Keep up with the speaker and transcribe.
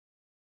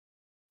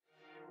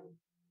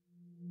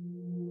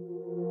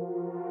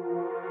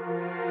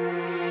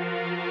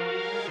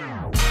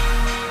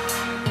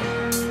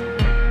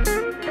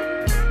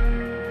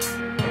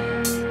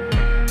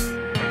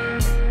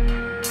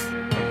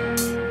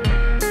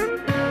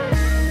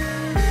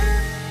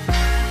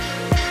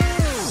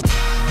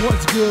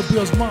What's good,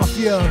 Bills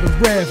Mafia? The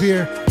Rev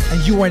here,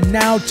 and you are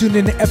now tuned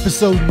in to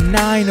episode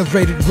 9 of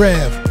Rated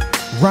Rev,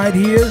 right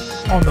here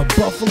on the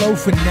Buffalo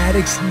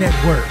Fanatics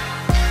Network.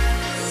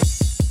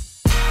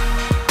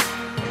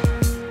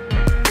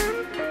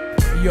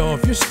 Yo,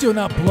 if you're still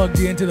not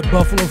plugged into the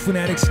Buffalo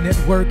Fanatics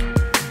Network,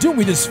 do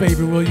me this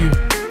favor, will you?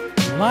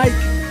 Like,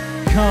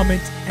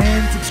 comment,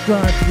 and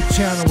subscribe to the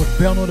channel with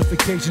bell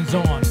notifications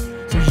on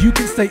so you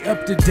can stay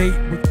up to date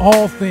with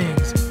all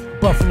things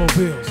Buffalo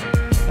Bills.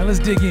 Now let's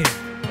dig in.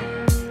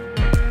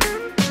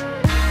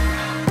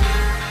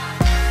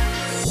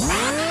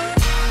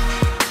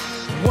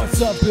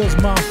 What's up,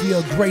 Bills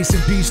Mafia? Grace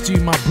and peace to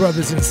you, my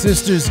brothers and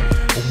sisters.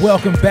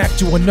 Welcome back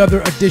to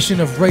another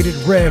edition of Rated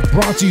Rev,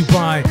 brought to you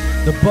by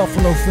the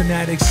Buffalo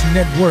Fanatics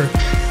Network.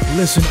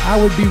 Listen,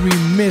 I would be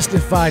remiss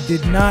if I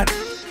did not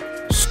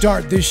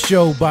start this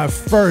show by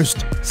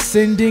first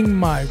sending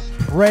my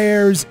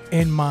prayers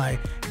and my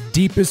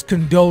deepest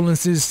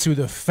condolences to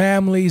the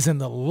families and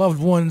the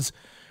loved ones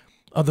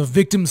of the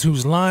victims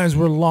whose lives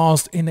were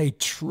lost in a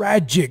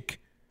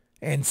tragic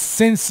and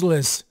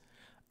senseless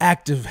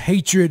act of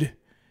hatred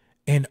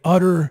and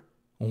utter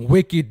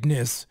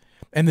wickedness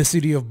in the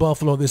city of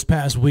Buffalo this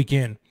past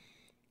weekend.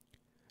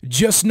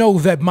 Just know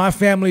that my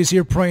family is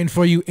here praying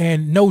for you,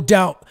 and no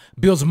doubt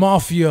Bills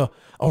Mafia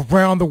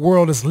around the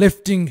world is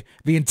lifting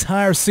the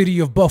entire city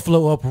of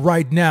Buffalo up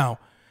right now.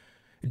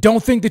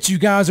 Don't think that you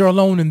guys are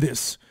alone in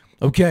this,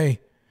 okay?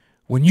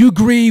 When you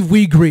grieve,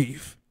 we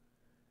grieve.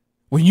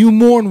 When you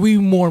mourn, we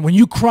mourn. When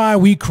you cry,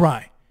 we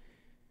cry.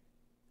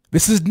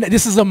 This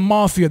is a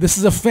mafia. This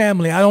is a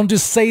family. I don't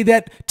just say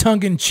that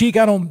tongue in cheek.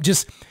 I don't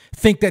just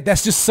think that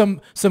that's just some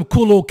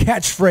cool little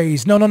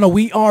catchphrase. No.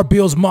 We are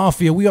Bills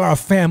Mafia. We are a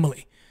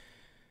family.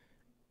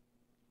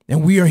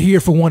 And we are here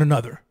for one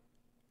another.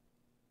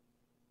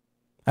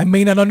 I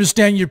may not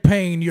understand your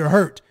pain, your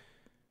hurt,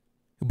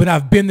 but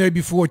I've been there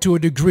before to a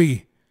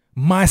degree.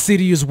 My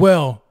city as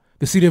well,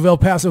 the city of El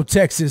Paso,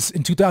 Texas,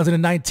 in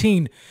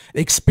 2019,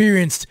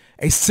 experienced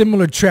a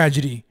similar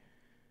tragedy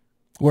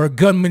where a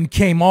gunman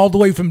came all the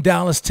way from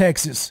Dallas,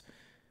 Texas,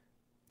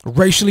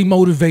 racially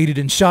motivated,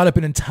 and shot up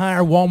an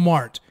entire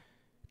Walmart,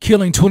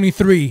 killing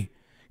 23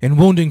 and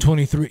wounding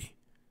 23.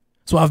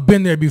 So I've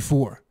been there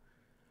before.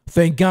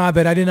 Thank God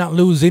that I did not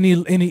lose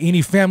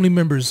any family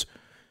members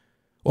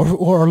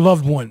or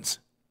loved ones.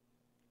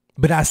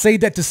 But I say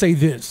that to say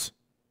this: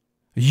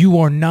 you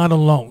are not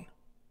alone.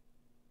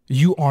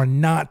 You are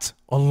not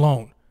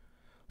alone.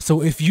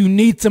 So if you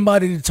need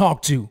somebody to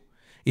talk to,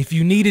 if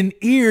you need an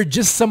ear,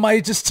 just somebody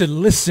just to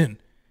listen,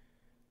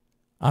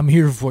 I'm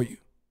here for you.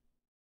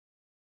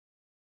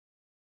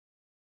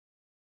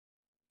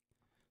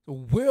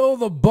 Will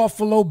the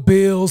Buffalo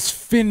Bills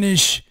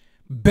finish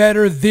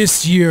better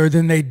this year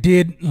than they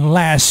did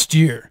last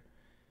year?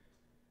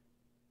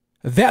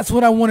 That's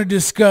what I want to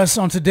discuss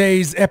on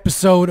today's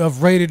episode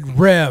of Rated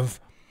Rev.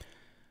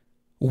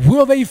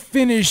 Will they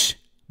finish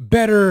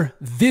better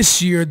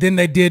this year than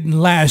they did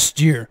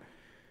last year?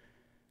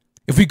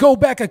 If we go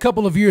back a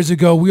couple of years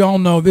ago, we all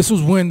know this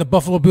was when the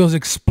Buffalo Bills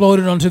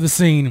exploded onto the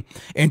scene.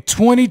 In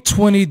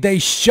 2020, they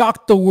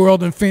shocked the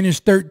world and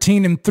finished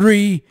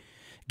 13-3,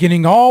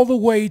 getting all the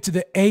way to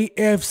the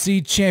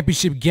AFC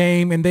Championship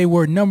game, and they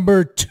were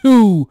number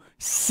 2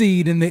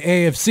 seed in the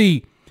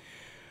AFC.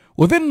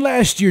 Well, then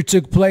last year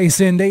took place,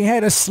 and they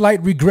had a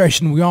slight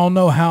regression. We all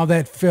know how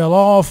that fell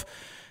off,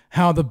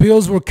 how the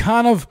Bills were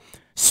kind of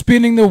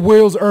spinning their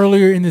wheels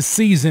earlier in the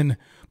season,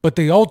 but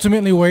they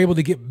ultimately were able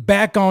to get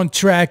back on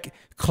track,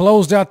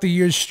 closed out the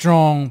year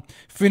strong,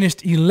 finished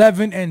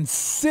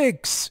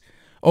 11-6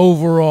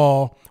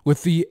 overall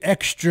with the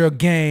extra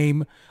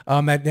game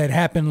that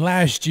happened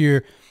last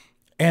year.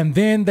 And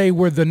then they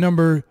were the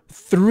number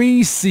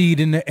 3 seed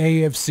in the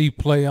AFC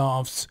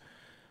playoffs.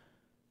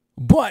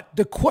 But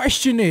the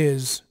question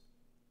is,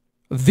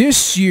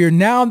 this year,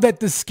 now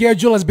that the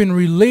schedule has been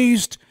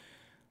released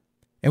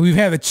and we've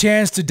had a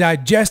chance to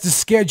digest the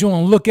schedule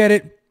and look at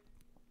it,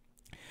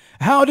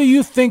 how do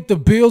you think the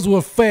Bills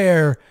will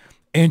fare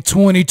in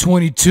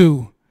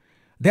 2022?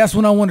 That's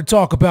what I want to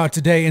talk about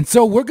today. And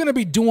so we're going to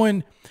be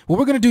doing, what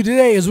we're going to do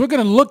today is we're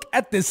going to look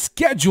at the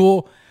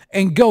schedule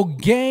and go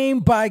game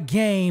by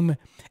game,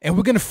 and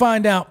we're going to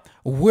find out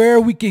where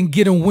we can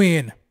get a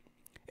win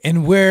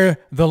and where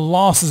the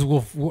losses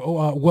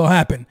will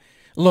happen.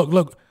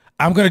 Look,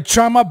 I'm going to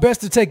try my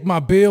best to take my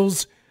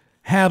Bills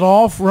hat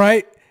off,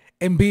 right,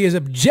 and be as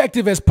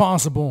objective as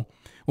possible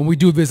when we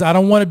do this. I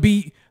don't want to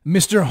be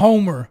Mr.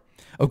 Homer.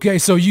 Okay,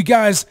 so you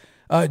guys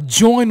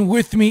join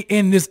with me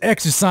in this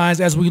exercise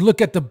as we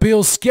look at the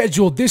Bills'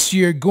 schedule this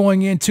year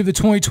going into the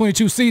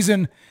 2022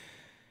 season,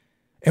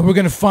 and we're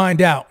going to find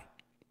out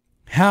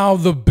how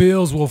the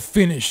Bills will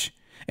finish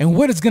and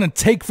what it's going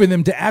to take for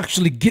them to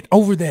actually get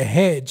over the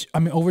hedge. I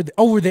mean,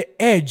 over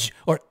the edge,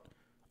 or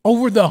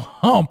over the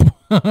hump.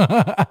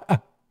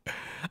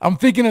 I'm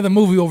thinking of the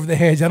movie Over the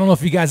Hedge. I don't know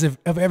if you guys have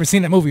ever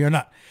seen that movie or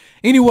not.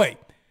 Anyway,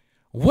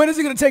 what is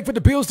it going to take for the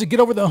Bills to get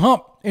over the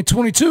hump in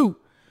 22?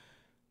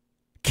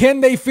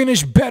 Can they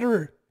finish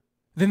better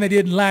than they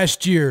did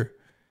last year?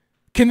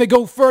 Can they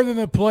go further in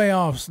the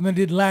playoffs than they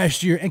did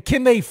last year? And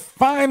can they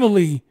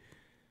finally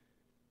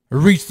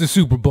reach the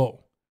Super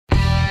Bowl?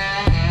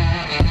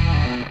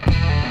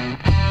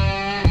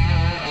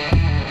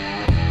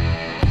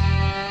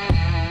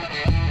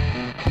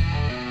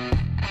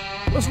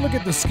 Let's look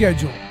at the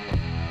schedule.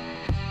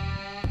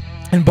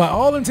 And by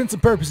all intents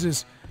and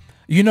purposes,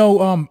 you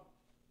know,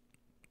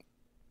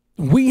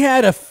 we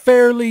had a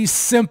fairly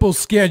simple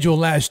schedule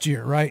last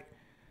year, right?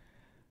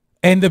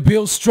 And the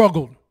Bills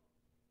struggled.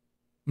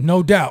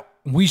 No doubt.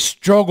 We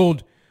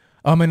struggled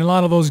in a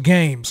lot of those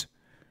games.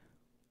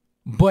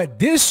 But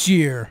this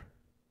year,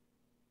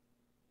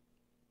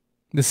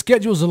 the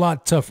schedule is a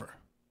lot tougher.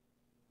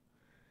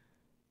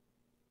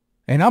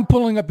 And I'm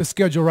pulling up the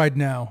schedule right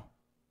now.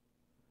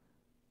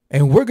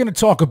 And we're going to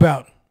talk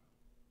about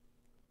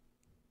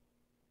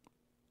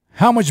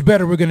how much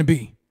better we're going to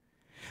be.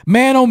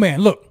 Man, oh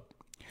man, look.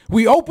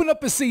 We open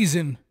up a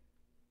season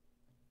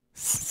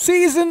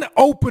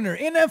opener,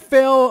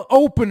 NFL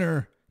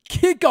opener,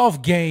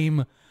 kickoff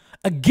game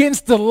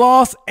against the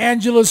Los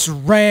Angeles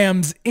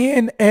Rams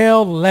in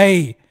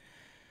LA.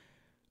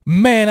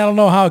 Man, I don't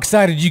know how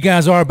excited you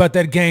guys are about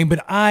that game,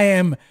 but I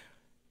am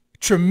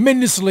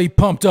tremendously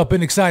pumped up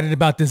and excited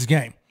about this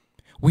game.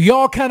 We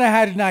all kind of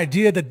had an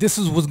idea that this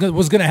was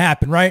going to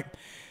happen, right?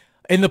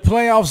 In the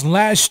playoffs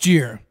last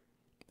year,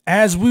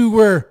 as we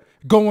were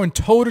going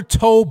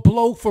toe-to-toe,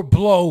 blow for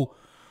blow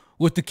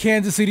with the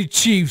Kansas City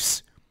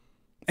Chiefs,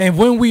 and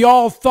when we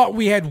all thought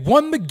we had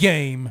won the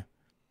game,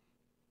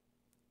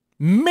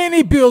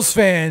 many Bills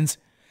fans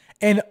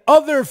and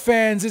other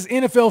fans, as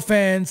NFL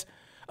fans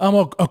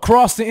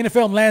across the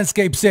NFL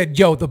landscape said,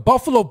 yo, the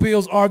Buffalo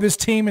Bills are this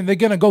team and they're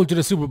going to go to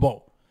the Super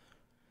Bowl.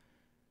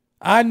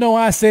 I know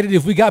I said it.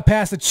 If we got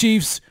past the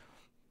Chiefs,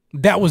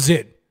 that was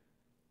it.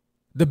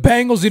 The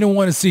Bengals didn't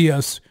want to see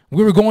us.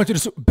 We were going to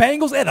the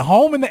Bengals at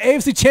home in the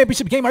AFC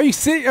Championship game. Are you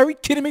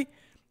kidding me?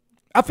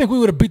 I think we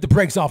would have beat the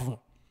brakes off of them.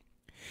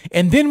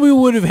 And then we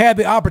would have had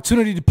the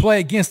opportunity to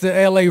play against the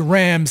LA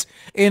Rams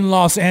in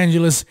Los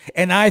Angeles.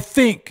 And I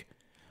think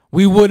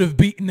we would have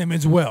beaten them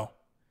as well.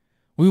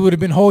 We would have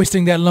been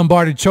hoisting that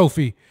Lombardi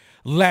trophy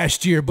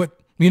last year. But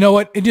you know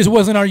what? It just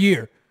wasn't our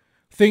year.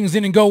 Things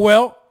didn't go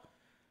well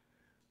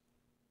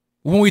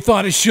when we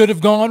thought it should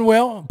have gone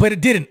well, but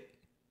it didn't.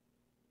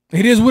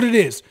 It is what it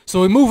is. So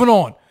we're moving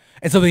on.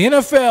 And so the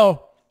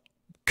NFL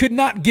could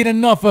not get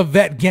enough of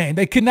that game.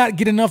 They could not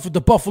get enough of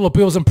the Buffalo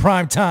Bills in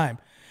prime time.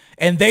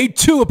 And they,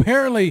 too,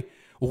 apparently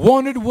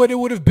wondered what it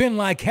would have been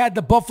like had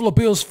the Buffalo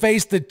Bills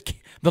faced the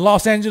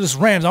Los Angeles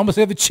Rams, I almost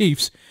said the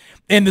Chiefs,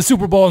 in the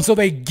Super Bowl. And so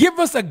they give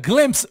us a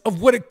glimpse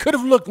of what it could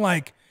have looked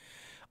like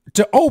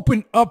to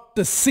open up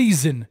the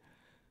season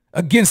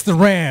against the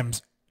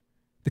Rams,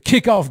 the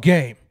kickoff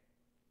game.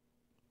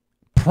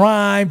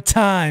 Prime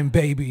time,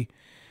 baby.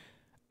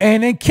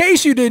 And in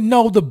case you didn't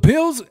know, the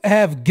Bills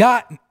have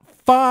got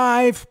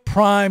 5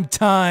 prime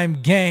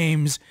time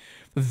games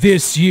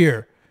this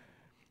year.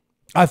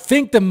 I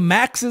think the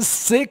max is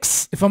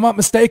 6, if I'm not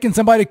mistaken.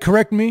 Somebody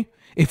correct me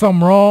if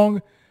I'm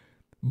wrong.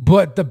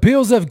 But the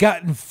Bills have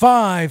gotten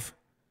 5.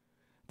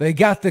 They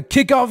got the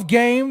kickoff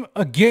game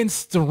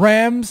against the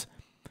Rams.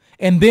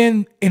 And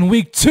then in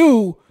week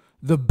 2,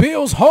 the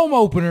Bills home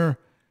opener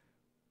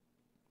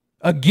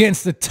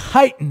against the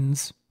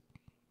Titans.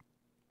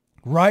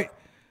 Right?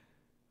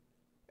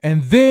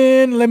 And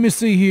then, let me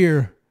see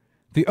here.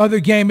 The other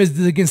game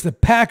is against the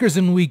Packers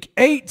in week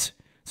 8.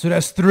 So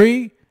that's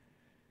 3.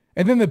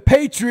 And then the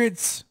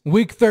Patriots,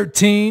 week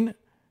 13.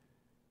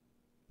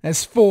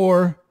 That's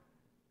 4.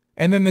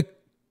 And then the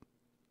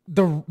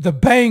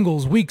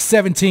Bengals, week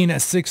 17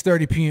 at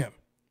 6:30 p.m.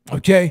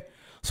 Okay?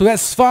 So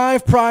that's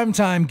 5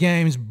 primetime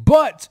games.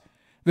 But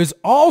there's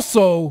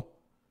also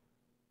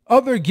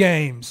other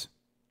games,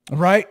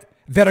 right,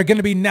 that are going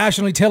to be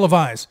nationally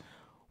televised.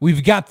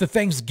 We've got the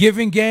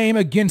Thanksgiving game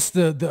against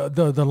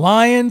the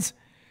Lions.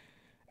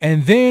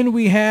 And then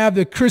we have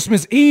the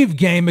Christmas Eve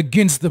game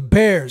against the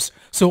Bears.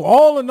 So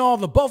all in all,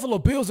 the Buffalo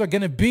Bills are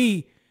going to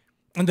be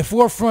in the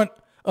forefront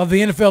of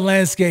the NFL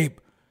landscape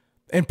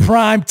in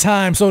prime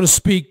time, so to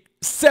speak,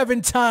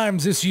 7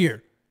 times this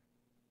year.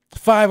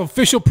 5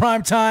 official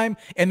prime time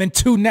and then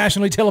 2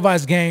 nationally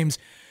televised games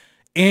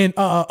in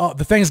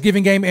the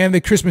Thanksgiving game and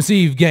the Christmas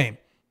Eve game.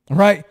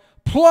 Right?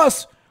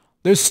 Plus,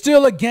 there's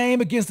still a game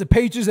against the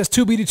Patriots that's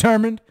to be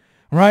determined.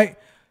 Right?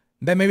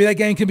 That maybe that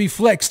game can be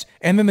flexed.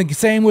 And then the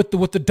same with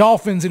the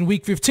Dolphins in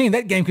week 15.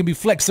 That game can be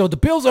flexed. So the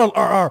Bills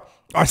are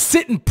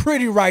sitting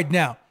pretty right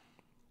now.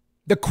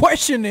 The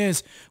question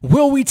is,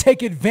 will we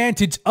take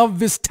advantage of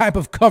this type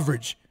of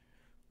coverage?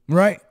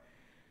 Right?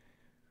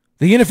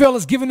 The NFL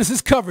has given us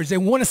this coverage. They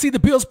want to see the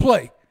Bills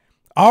play.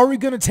 Are we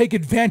going to take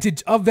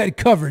advantage of that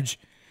coverage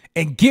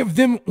and give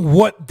them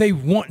what they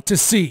want to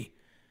see?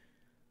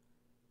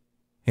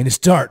 And it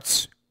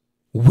starts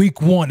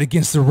week 1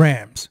 against the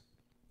Rams.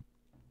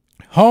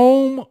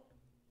 Home,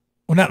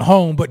 well, not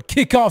home, but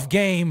kickoff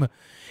game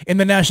in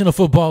the National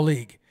Football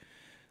League.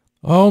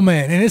 Oh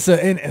man, and it's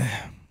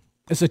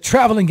a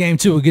traveling game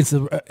too against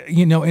the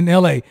in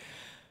LA.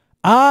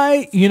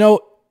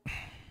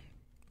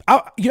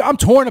 I'm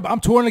torn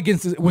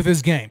with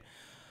this game.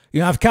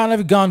 I've kind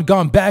of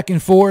gone back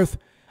and forth.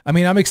 I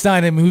mean, I'm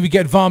excited. I mean, we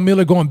get Von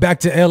Miller going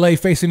back to L.A.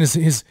 facing his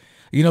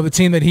the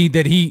team that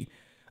he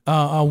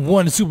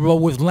won the Super Bowl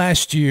with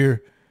last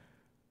year.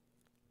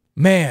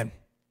 Man,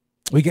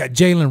 we got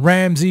Jalen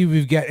Ramsey,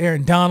 we've got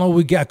Aaron Donald,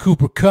 we got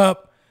Cooper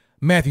Kupp,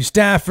 Matthew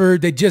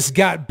Stafford. They just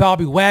got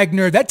Bobby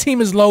Wagner. That team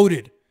is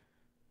loaded.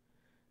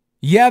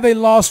 Yeah, they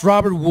lost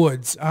Robert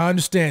Woods. I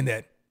understand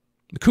that.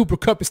 The Cooper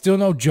Kupp is still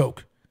no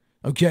joke.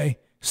 Okay?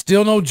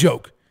 Still no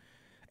joke.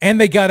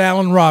 And they got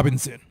Allen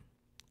Robinson.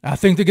 I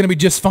think they're going to be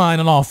just fine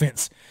on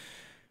offense.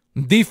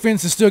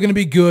 Defense is still going to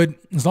be good.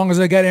 As long as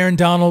they got Aaron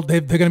Donald,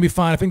 they're going to be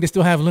fine. I think they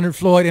still have Leonard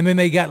Floyd. And then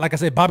they got, like I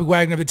said, Bobby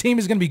Wagner. The team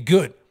is going to be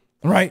good.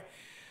 Right?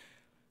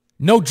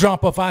 No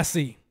drop-off I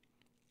see.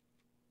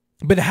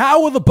 But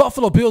how will the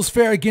Buffalo Bills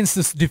fare against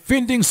the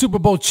defending Super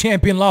Bowl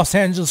champion Los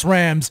Angeles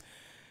Rams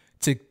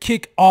to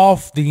kick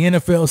off the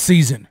NFL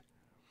season?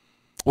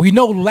 We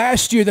know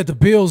last year that the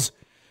Bills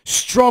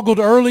struggled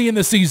early in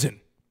the season.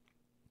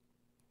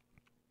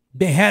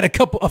 They had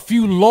a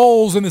few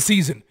lulls in the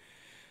season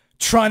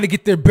trying to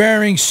get their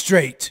bearings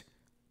straight.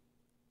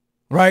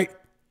 Right?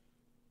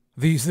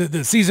 The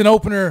season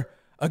opener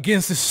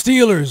against the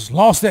Steelers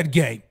lost that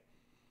game.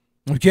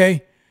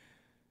 Okay?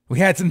 We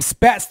had some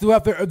spats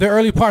throughout the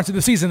early parts of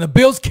the season. The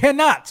Bills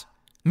cannot,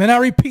 man, I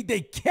repeat,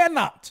 they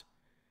cannot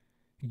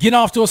get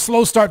off to a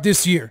slow start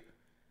this year.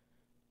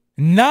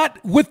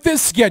 Not with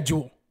this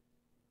schedule.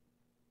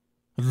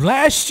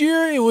 Last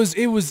year, it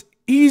was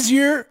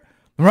easier,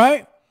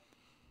 right?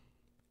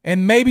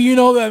 And maybe,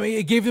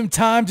 it gave them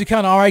time to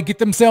kind of, all right, get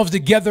themselves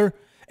together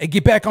and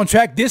get back on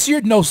track. This year,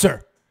 no,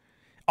 sir.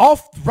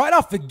 Right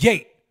off the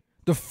gate,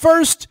 the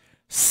first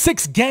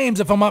 6 games,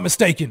 if I'm not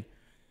mistaken,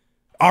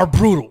 are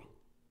brutal.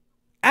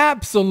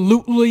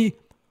 Absolutely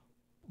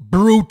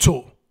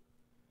brutal.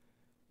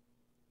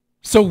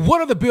 So what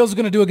are the Bills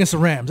going to do against the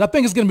Rams? I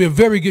think it's going to be a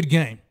very good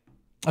game.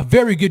 A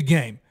very good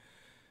game.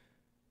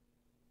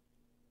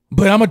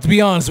 But I'm going to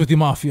be honest with you,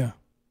 Mafia.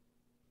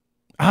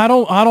 I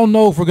don't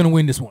know if we're going to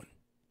win this one.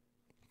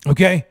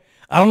 Okay?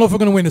 I don't know if we're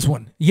going to win this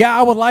one. Yeah,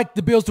 I would like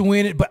the Bills to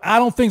win it, but I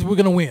don't think we're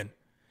going to win.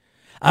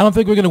 I don't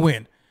think we're going to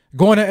win.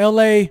 Going to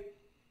L.A.,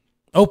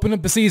 open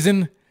up the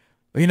season,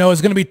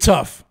 it's going to be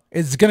tough.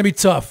 It's going to be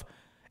tough.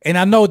 And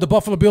I know the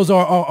Buffalo Bills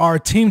are a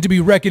team to be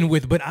reckoned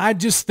with, but I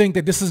just think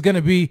that this is going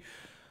to be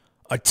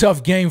a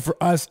tough game for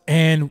us,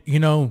 and,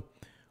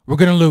 we're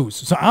going to lose.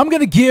 So I'm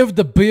going to give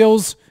the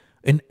Bills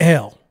an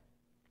L,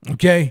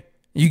 okay?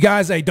 You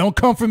guys, hey, don't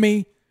come for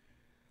me.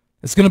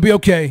 It's going to be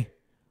okay.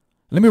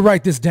 Let me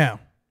write this down.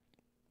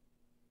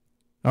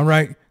 All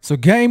right? So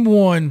game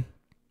 1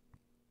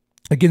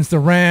 against the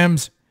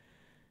Rams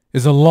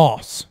is a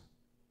loss.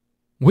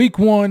 Week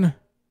 1,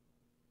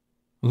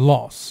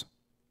 loss.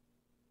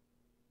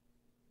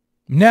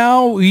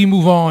 Now we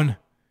move on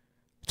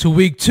to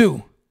week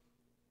 2.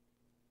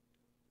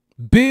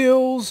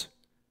 Bills,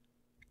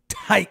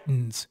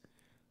 Titans.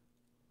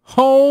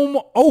 Home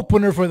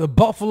opener for the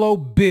Buffalo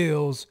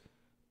Bills.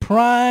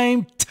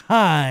 Prime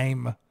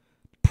time.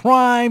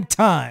 Prime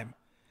time.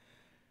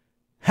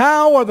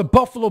 How are the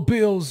Buffalo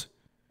Bills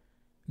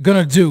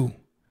going to do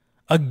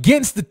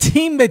against the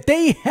team that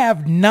they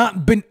have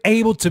not been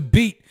able to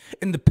beat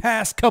in the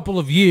past couple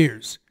of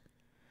years?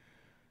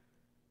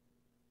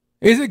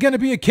 Is it going to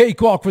be a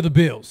cakewalk for the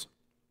Bills?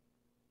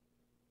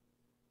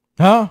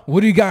 Huh?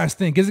 What do you guys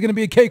think? Is it going to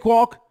be a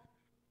cakewalk?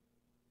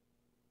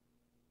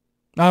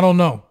 I don't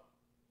know.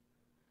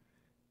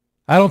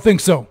 I don't think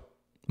so.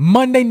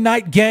 Monday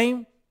night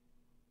game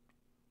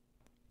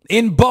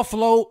in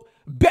Buffalo.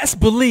 Best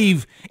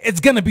believe it's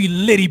going to be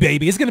litty,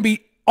 baby. It's going to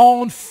be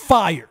on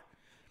fire.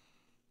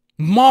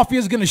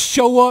 Mafia's going to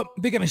show up.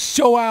 They're going to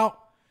show out.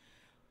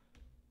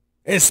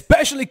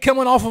 Especially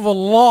coming off of a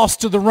loss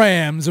to the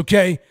Rams,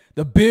 okay?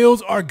 The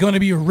Bills are going to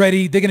be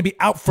ready. They're going to be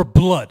out for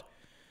blood.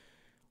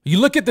 You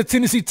look at the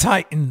Tennessee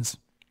Titans.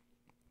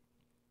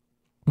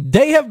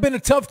 They have been a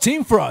tough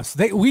team for us.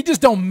 We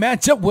just don't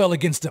match up well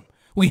against them.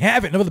 We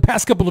haven't. Over the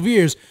past couple of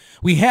years,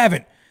 we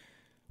haven't.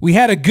 We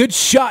had a good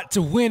shot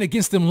to win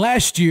against them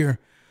last year.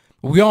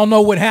 We all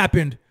know what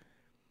happened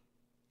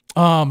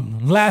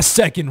last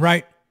second,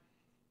 right?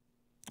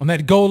 On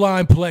that goal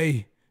line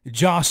play,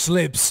 Josh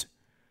slips.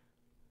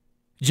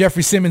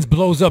 Jeffrey Simmons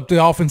blows up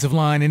the offensive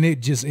line, and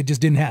it just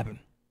didn't happen,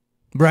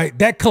 right?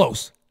 That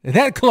close,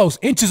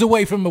 inches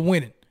away from a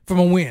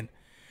win.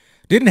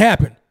 Didn't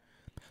happen.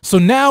 So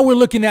now we're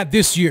looking at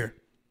this year.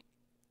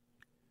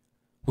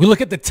 We look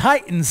at the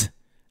Titans.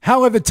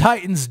 How have the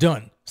Titans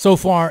done so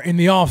far in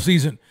the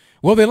offseason?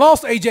 Well, they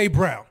lost A.J.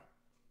 Brown.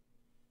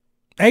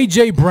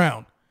 A.J.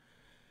 Brown.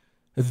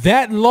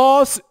 That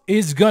loss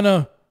is going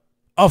to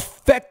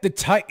affect the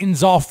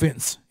Titans'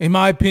 offense, in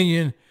my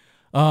opinion,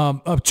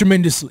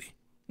 tremendously.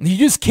 You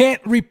just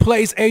can't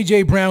replace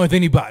A.J. Brown with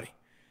anybody.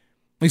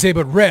 You say,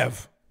 but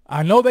Rev,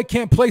 I know they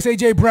can't place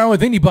A.J. Brown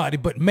with anybody,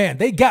 but man,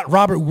 they got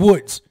Robert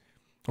Woods.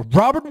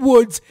 Robert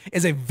Woods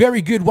is a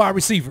very good wide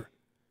receiver.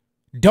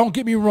 Don't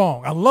get me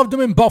wrong. I loved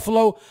him in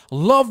Buffalo.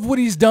 Love what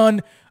he's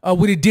done,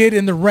 what he did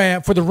in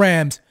for the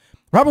Rams.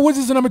 Robert Woods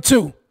is the number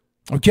 2.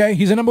 Okay,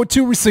 he's a number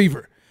 2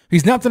 receiver.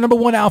 He's not the number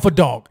 1 alpha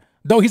dog,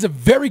 though he's a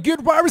very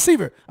good wide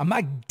receiver. I'm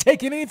not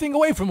taking anything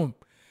away from him,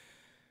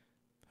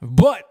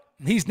 but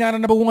he's not a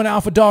number 1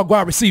 alpha dog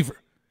wide receiver.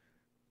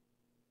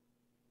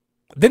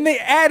 Then they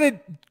added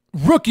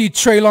rookie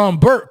Treylon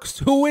Burks,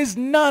 who is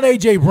not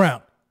A.J.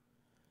 Brown.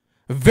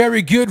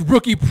 Very good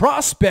rookie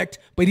prospect,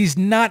 but he's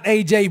not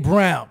A.J.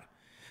 Brown.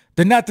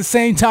 They're not the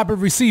same type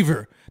of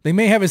receiver. They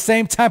may have the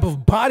same type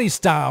of body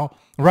style,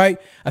 right?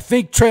 I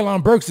think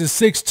Treylon Burks is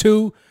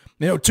 6'2",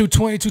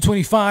 220,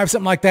 225,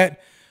 something like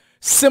that.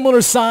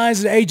 Similar size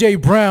as A.J.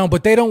 Brown,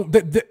 but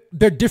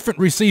they're different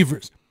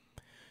receivers.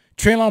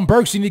 Treylon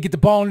Burks, you need to get the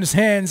ball in his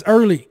hands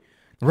early,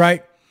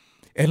 right?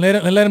 And let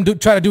him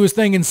try to do his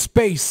thing in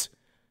space.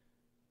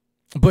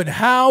 But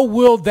how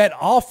will that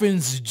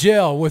offense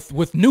gel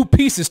with new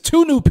pieces,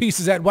 2 new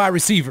pieces at wide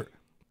receiver?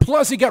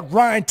 Plus, he got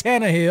Ryan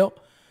Tannehill,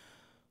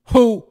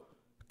 who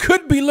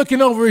could be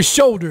looking over his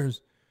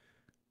shoulders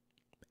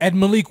at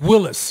Malik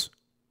Willis.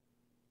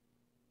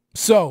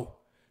 So,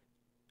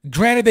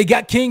 granted, they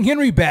got King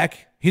Henry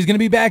back. He's going to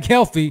be back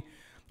healthy,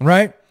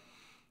 right?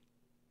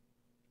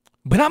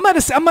 But I'm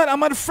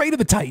not afraid of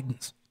the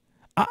Titans.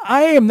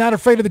 I am not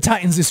afraid of the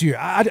Titans this year.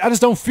 I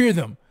just don't fear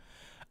them.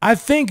 I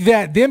think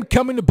that them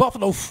coming to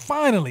Buffalo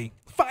finally,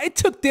 it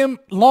took them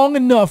long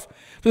enough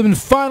for them to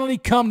finally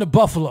come to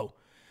Buffalo.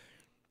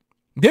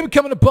 Them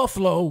coming to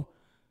Buffalo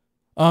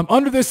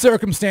under their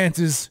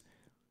circumstances,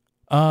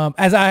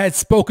 as I had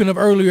spoken of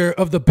earlier,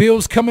 of the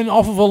Bills coming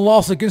off of a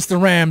loss against the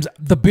Rams.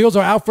 The Bills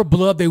are out for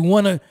blood. They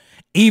want to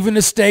even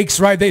the stakes,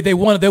 right? They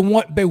want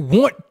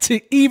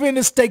to even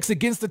the stakes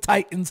against the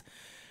Titans,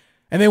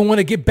 and they want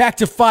to get back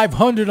to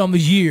 500 on the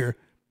year.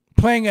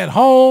 Playing at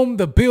home,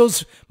 the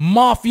Bills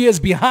Mafia is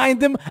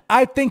behind them.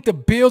 I think the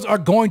Bills are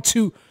going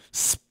to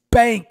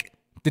spank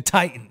the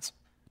Titans.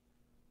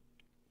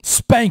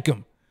 Spank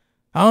them.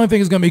 I don't think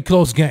it's going to be a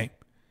close game.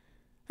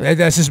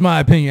 That's just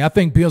my opinion. I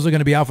think Bills are going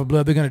to be out for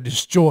blood. They're going to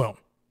destroy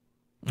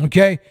them.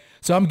 Okay?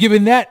 So I'm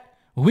giving that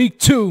week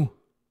 2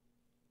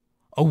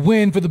 a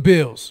win for the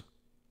Bills.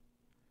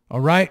 All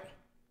right?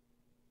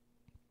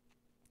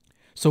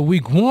 So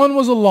week 1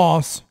 was a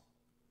loss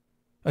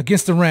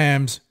against the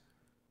Rams.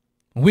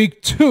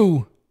 Week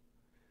 2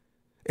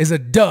 is a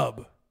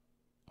dub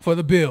for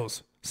the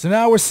Bills. So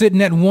now we're sitting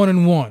at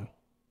 1-1.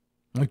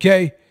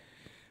 Okay?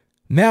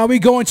 Now we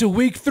go into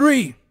week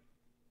 3.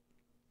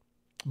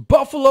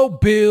 Buffalo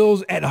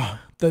Bills at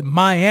the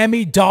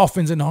Miami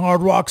Dolphins in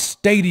Hard Rock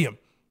Stadium.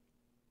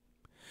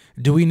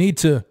 Do we need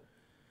to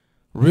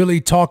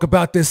really talk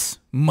about this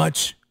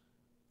much?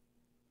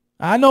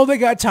 I know they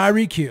got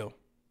Tyreek Hill.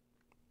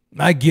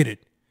 I get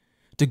it.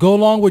 To go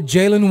along with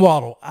Jalen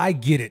Waddle, I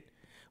get it.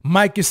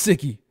 Mike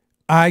Gesicki,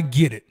 I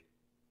get it.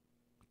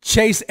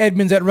 Chase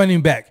Edmonds at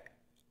running back,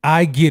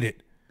 I get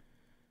it.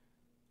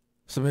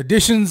 Some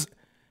additions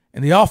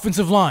in the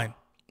offensive line,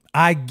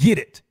 I get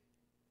it.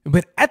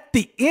 But at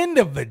the end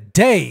of the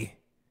day,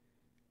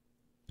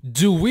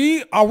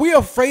 are we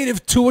afraid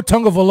of Tua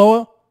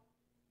Tagovailoa?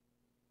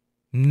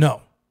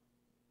 No,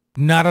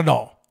 not at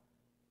all.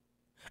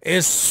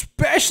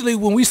 Especially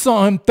when we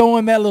saw him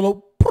throwing that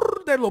little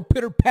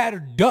pitter-patter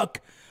duck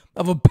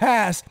of a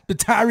pass to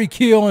Tyreek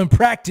Hill in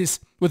practice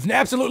with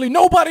absolutely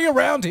nobody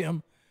around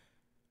him.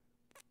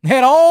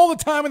 Had all the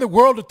time in the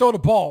world to throw the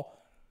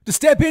ball, to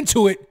step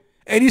into it,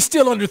 and he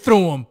still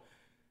underthrew him.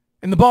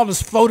 And the ball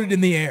just floated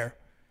in the air.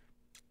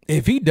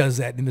 If he does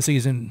that in the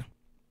season,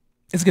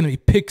 it's going to be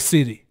pick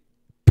city.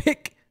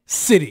 Pick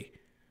city.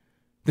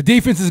 The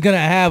defense is going to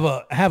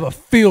have a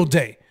field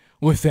day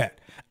with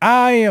that.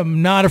 I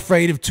am not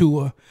afraid of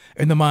Tua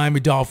and the Miami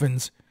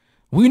Dolphins.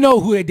 We know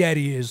who their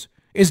daddy is.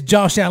 It's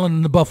Josh Allen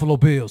and the Buffalo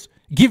Bills.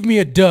 Give me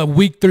a dub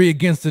week 3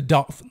 against the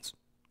Dolphins.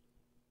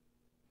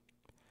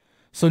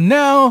 So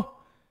now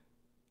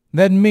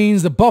that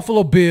means the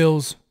Buffalo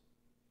Bills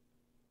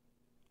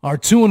are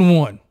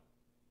 2-1.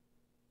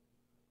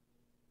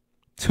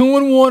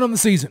 2-1 on the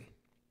season.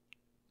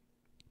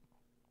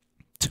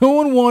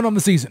 2-1 on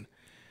the season.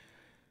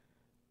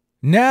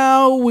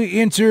 Now we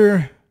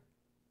enter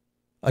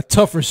a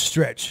tougher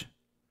stretch.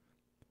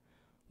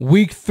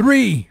 Week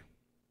 3.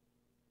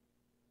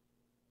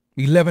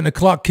 11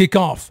 o'clock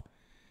kickoff.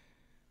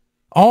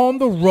 On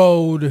the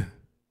road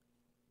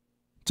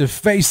to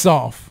face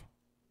off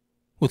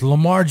with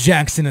Lamar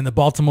Jackson and the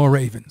Baltimore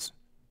Ravens.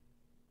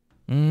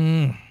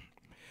 I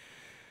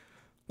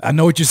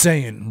know what you're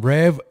saying,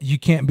 Rev. You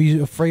can't be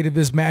afraid of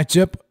this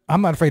matchup.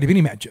 I'm not afraid of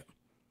any matchup.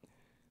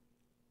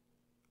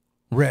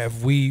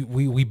 Rev,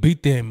 we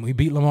beat them. We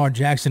beat Lamar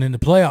Jackson in the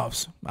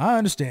playoffs. I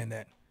understand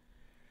that.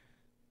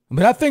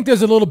 But I think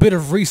there's a little bit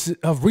of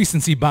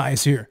recency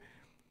bias here.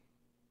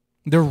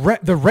 The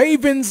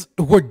Ravens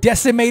were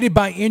decimated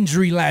by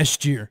injury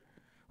last year,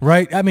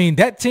 right? I mean,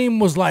 that team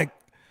was like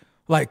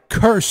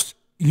cursed,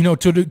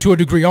 to a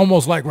degree,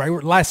 almost like right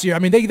last year. I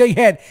mean, they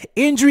had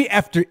injury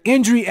after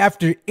injury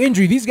after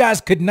injury. These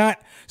guys could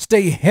not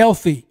stay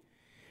healthy.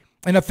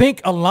 And I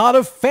think a lot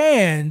of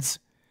fans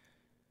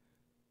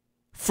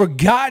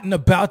forgotten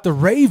about the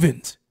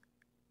Ravens.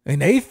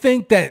 And they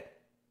think that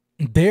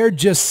they're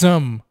just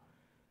some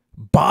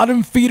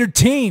bottom feeder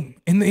team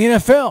in the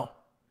NFL.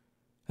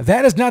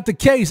 That is not the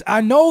case.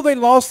 I know they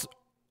lost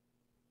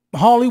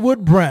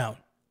Hollywood Brown.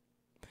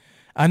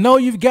 I know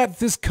you've got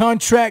this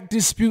contract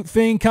dispute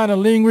thing kind of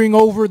lingering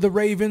over the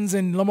Ravens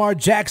and Lamar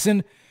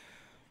Jackson.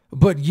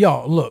 But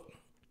y'all, look,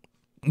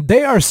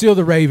 they are still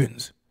the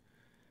Ravens.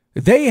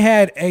 They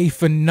had a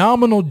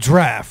phenomenal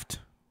draft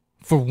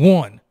for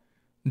one.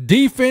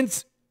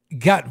 Defense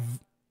got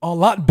a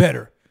lot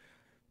better.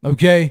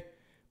 Okay?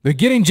 They're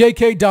getting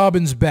J.K.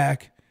 Dobbins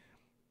back.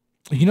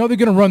 You know they're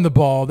going to run the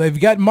ball. They've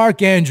got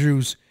Mark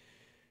Andrews.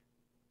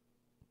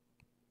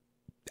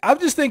 I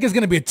just think it's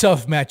going to be a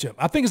tough matchup.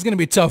 I think it's going to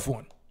be a tough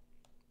one.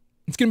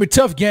 It's going to be a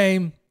tough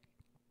game.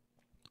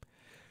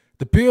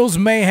 The Bills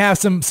may have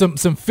some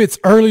fits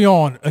early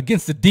on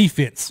against the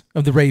defense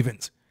of the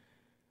Ravens.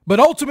 But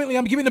ultimately,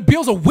 I'm giving the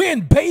Bills a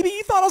win, baby.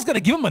 You thought I was going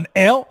to give them an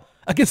L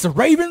against the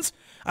Ravens?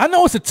 I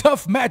know it's a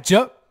tough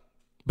matchup,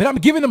 but I'm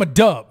giving them a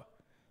dub.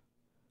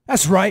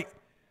 That's right.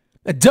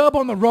 A dub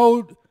on the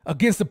road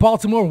against the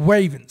Baltimore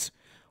Ravens.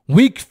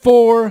 Week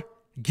 4,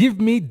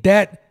 give me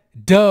that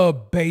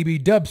dub, baby.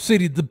 Dub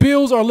City. The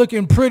Bills are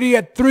looking pretty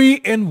at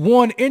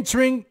 3-1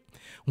 entering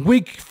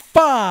Week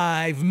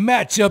 5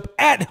 matchup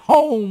at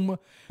home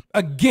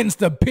against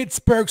the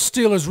Pittsburgh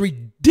Steelers.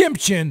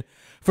 Redemption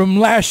from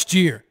last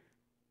year.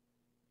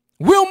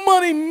 Will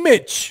Money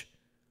Mitch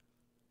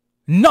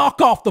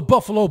knock off the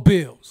Buffalo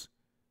Bills?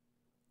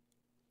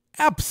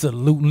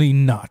 Absolutely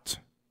not.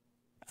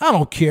 I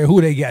don't care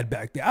who they got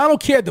back there. I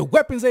don't care the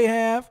weapons they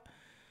have.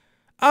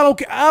 I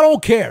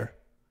don't care.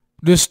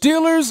 The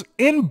Steelers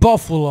in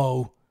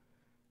Buffalo,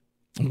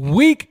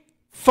 Week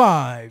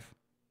 5,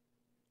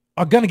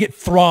 are going to get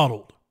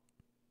throttled.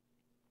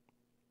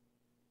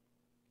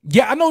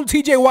 Yeah, I know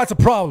T.J. Watt's a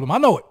problem. I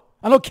know it.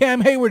 I know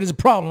Cam Hayward is a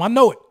problem. I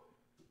know it.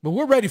 But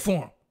we're ready for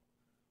him.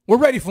 We're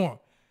ready for him.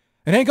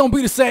 It ain't going to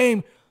be the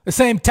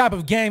same type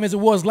of game as it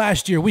was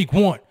last year, Week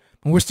 1,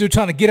 when we're still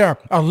trying to get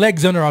our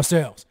legs under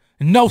ourselves.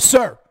 No,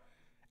 sir.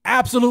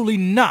 Absolutely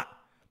not.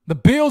 The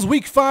Bills,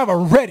 Week 5, are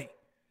ready.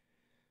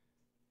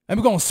 And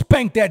we're going to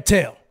spank that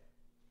tail.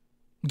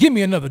 Give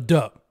me another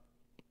dub.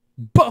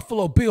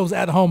 Buffalo Bills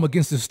at home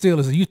against the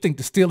Steelers, and you think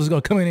the Steelers are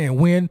going to come in there and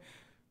win?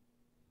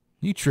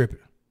 You tripping.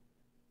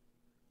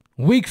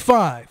 Week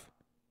 5,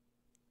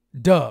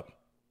 dub.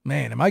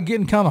 Man, am I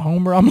getting kind of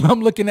homer? I'm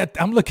looking at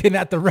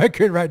the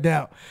record right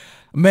now.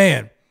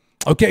 Man.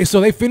 Okay, so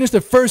they finished the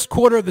first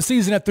quarter of the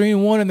season at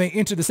 3-1, and they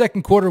entered the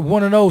second quarter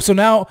 1-0. So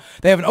now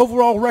they have an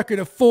overall record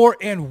of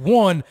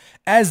 4-1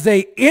 as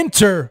they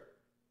enter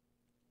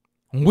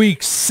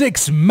Week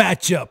 6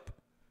 matchup.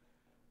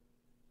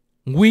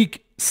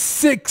 Week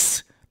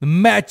 6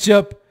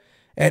 matchup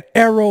at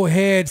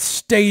Arrowhead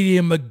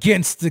Stadium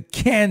against the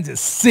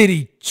Kansas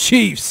City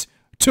Chiefs.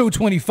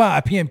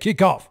 2:25 p.m.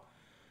 kickoff.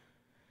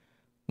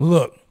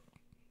 Look.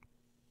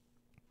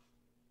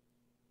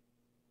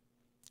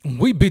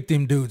 We beat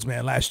them dudes,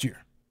 man, last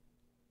year.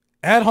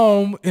 At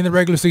home in the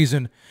regular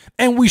season.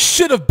 And we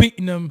should have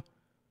beaten them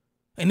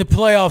in the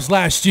playoffs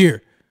last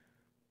year.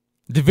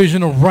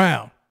 Divisional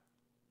round.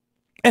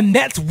 And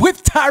that's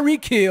with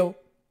Tyreek Hill,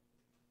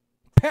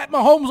 Pat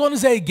Mahomes on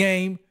his A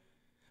game,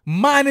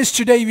 minus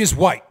Tre'Davious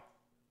White.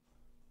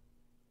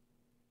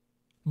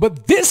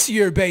 But this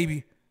year,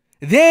 baby,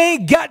 they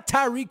ain't got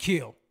Tyreek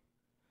Hill.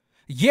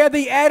 Yeah,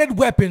 they added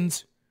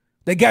weapons.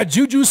 They got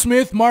Juju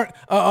Smith,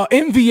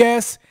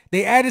 MVS.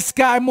 They added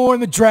Sky Moore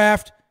in the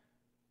draft.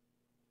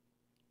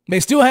 They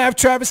still have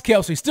Travis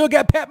Kelce. Still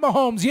got Pat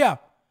Mahomes, yeah.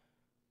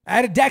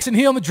 Added Daxton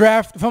Hill in the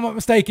draft, if I'm not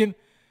mistaken.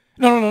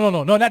 No,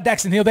 not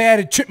Daxton Hill. They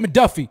added Trent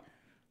McDuffie,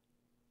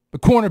 the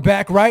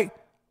cornerback, right?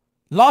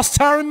 Lost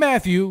Tyrann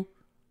Mathieu.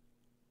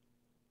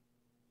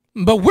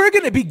 But we're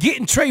going to be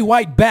getting Trey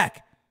White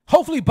back.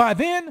 Hopefully by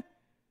then,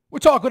 we're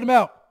talking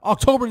about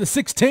October the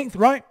 16th,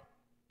 right?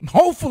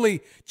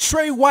 Hopefully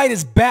Trey White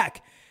is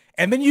back.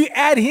 And then you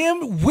add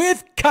him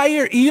with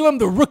Kyer Elam,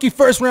 the rookie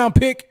first-round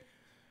pick,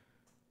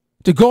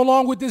 to go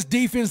along with this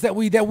defense that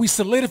we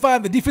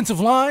solidified, the defensive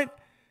line,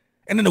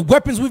 and then the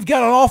weapons we've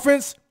got on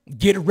offense.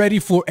 Get ready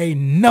for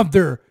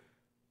another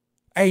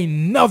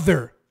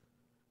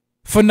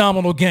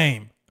phenomenal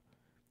game.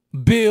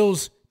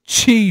 Bills,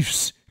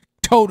 Chiefs,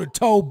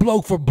 toe-to-toe,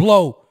 blow for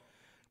blow.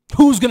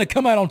 Who's going to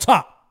come out on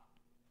top?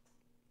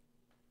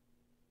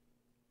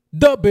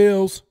 The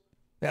Bills.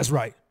 That's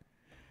right.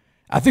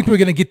 I think we're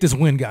going to get this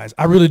win, guys.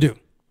 I really do.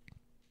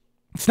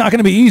 It's not going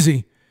to be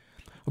easy,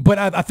 but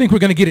I think we're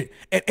going to get it.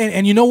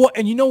 And you know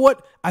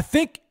what? I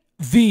think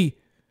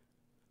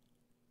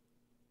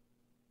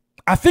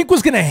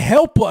what's going to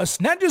help us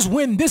not just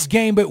win this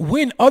game, but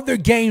win other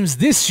games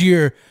this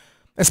year,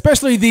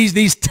 especially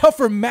these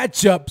tougher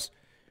matchups,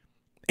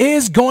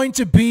 is going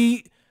to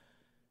be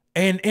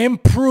an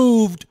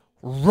improved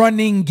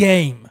running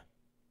game.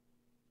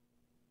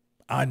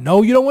 I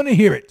know you don't want to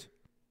hear it.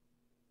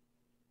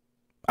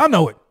 I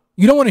know it.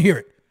 You don't want to hear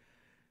it.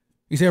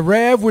 You said,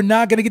 Rev, we're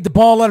not going to get the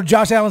ball out of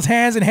Josh Allen's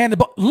hands and hand the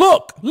ball.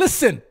 Look,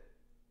 listen,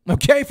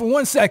 okay, for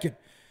 1 second.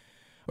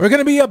 We're going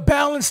to be a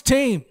balanced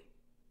team.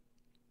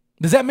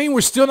 Does that mean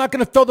we're still not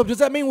going to throw does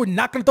that mean we're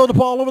not going to throw the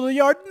ball over the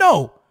yard?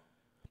 No.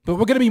 But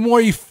we're going to be more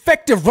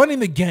effective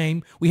running the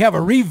game. We have a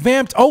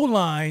revamped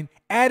O-line,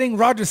 adding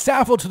Roger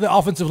Saffold to the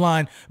offensive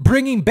line,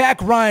 bringing back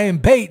Ryan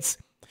Bates.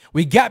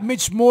 We got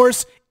Mitch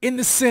Morse in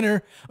the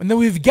center, and then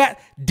we've got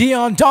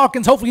Deion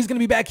Dawkins. Hopefully he's going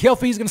to be back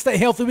healthy. He's going to stay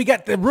healthy. We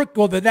got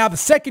the now the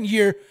second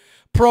year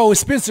pro is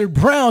Spencer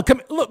Brown.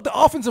 Look, the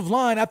offensive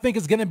line I think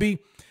is going to be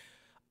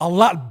a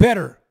lot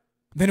better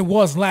than it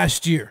was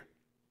last year.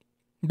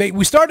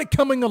 We started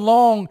coming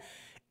along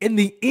in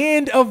the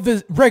end of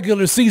the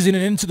regular season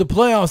and into the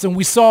playoffs, and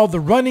we saw the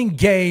running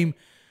game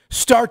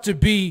start to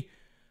be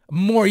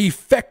more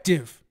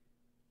effective.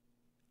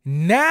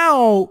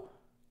 Now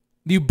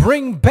you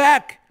bring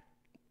back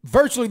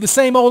virtually the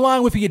same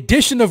O-line with the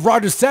addition of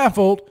Roger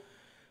Saffold,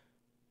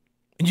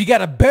 and you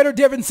got a better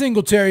Devin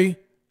Singletary,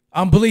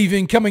 I'm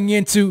believing, coming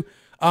into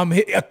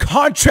a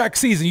contract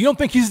season. You don't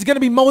think he's going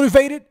to be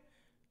motivated?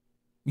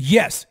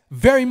 Yes,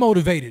 very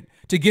motivated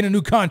to get a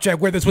new contract,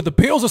 whether it's with the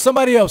Bills or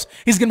somebody else.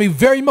 He's going to be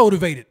very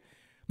motivated.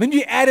 Then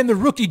you add in the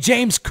rookie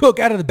James Cook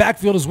out of the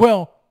backfield as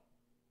well.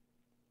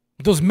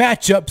 Those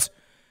matchups.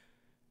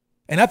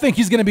 And I think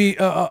he's going to be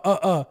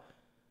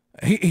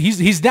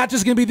he's not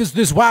just going to be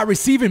this wide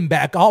receiving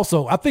back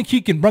also. I think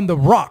he can run the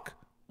rock,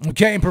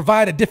 okay, and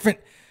provide a different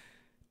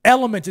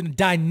element and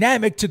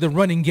dynamic to the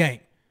running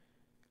game.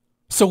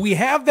 So we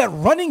have that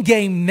running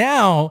game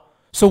now.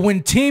 So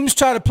when teams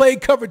try to play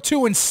cover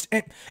two and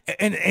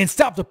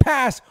stop the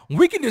pass,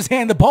 we can just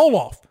hand the ball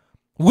off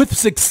with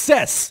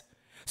success.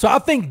 So I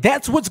think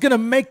that's what's going to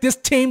make this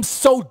team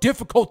so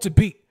difficult to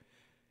beat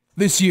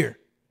this year.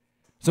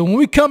 So when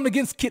we come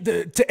against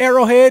to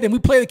Arrowhead and we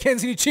play the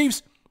Kansas City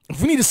Chiefs,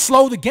 if we need to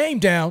slow the game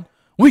down,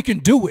 we can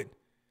do it.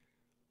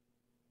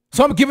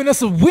 So I'm giving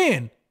us a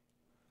win.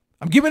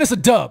 I'm giving us a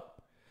dub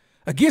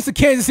against the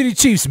Kansas City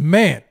Chiefs.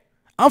 Man,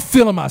 I'm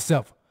feeling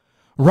myself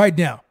right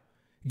now.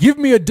 Give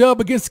me a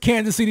dub against the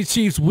Kansas City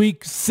Chiefs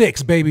week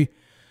 6, baby.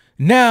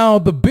 Now,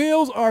 the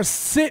Bills are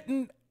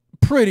sitting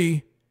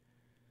pretty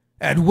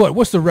at what?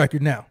 What's the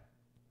record now?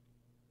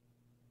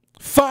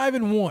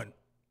 5-1.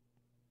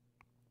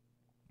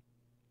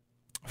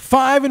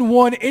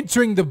 5-1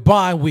 entering the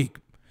bye week.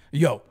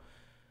 Yo,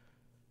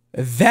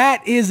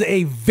 that is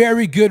a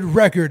very good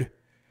record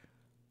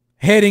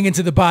heading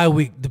into the bye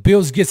week. The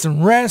Bills get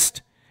some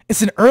rest.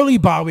 It's an early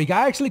bye week.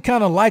 I actually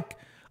kind of like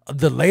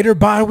the later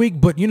bye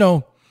week, but, you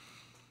know,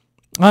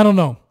 I don't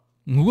know.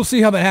 We'll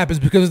see how that happens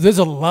because there's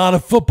a lot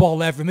of football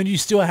left, and then you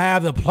still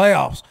have the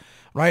playoffs,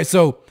 right?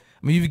 So,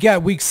 I mean, you've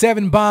got week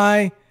 7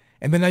 bye,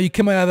 and then now you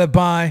come out of that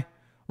bye,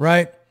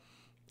 right?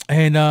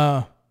 And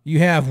you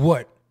have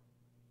what?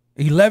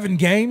 11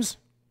 games?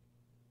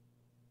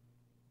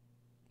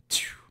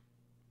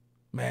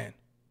 Man.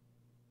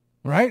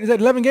 Right? Is that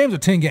 11 games or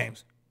 10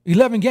 games?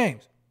 11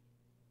 games.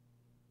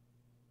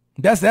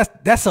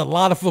 That's a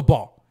lot of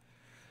football.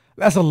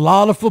 That's a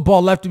lot of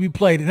football left to be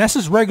played, and that's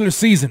just regular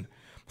season.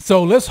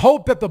 So let's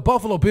hope that the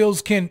Buffalo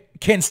Bills can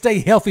stay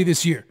healthy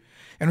this year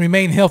and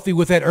remain healthy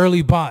with that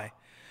early bye.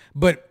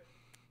 But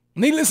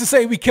needless to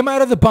say, we come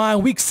out of the bye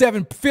in week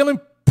 7 feeling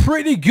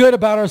pretty good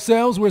about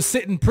ourselves. We're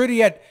sitting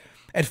pretty at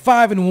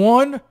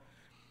 5-1.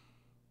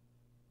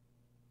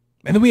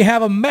 And then we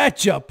have a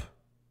matchup,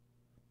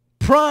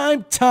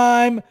 prime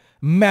time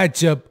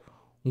matchup,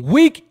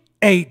 week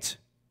 8,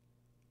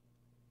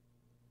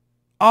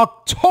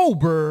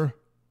 October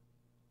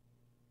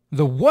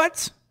the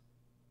what?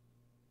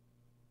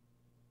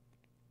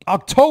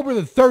 October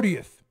the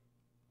 30th.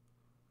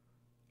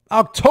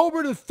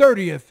 October the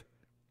 30th,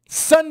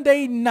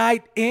 Sunday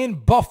night in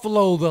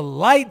Buffalo. The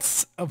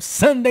lights of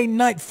Sunday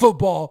night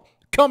football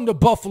come to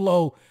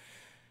Buffalo,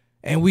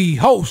 and we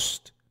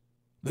host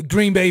the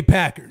Green Bay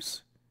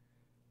Packers.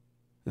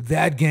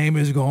 That game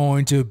is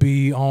going to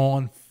be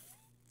on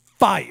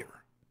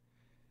fire.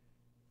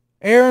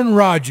 Aaron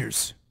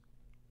Rodgers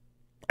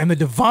and the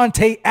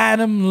Devontae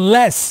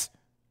Adams-less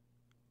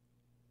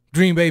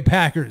Green Bay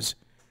Packers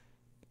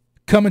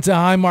coming to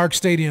Highmark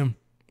Stadium.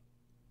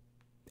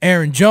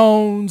 Aaron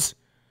Jones,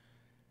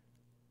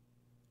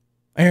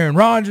 Aaron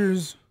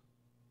Rodgers,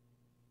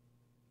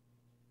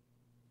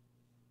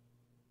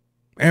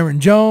 Aaron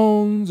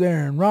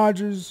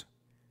Rodgers.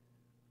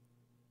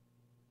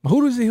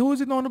 Who is he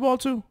throwing the ball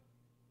to?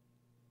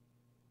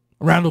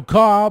 Randall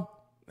Cobb.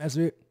 That's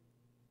it.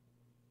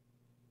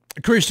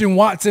 Christian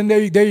Watson. There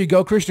you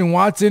go. Christian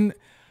Watson.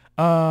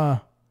 Yeah.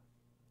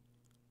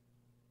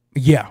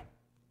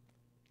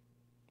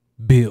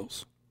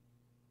 Bills.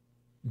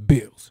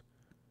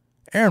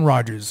 Aaron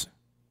Rodgers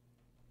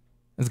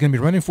is going to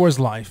be running for his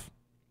life.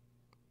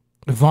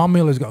 Von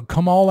Miller is going to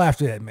come all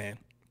after that, man.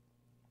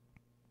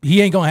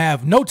 He ain't going to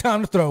have no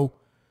time to throw.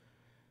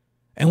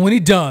 And when he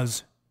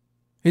does,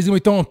 he's going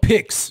to be throwing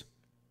picks.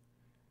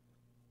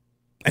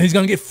 And he's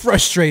going to get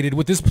frustrated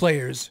with his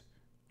players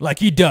like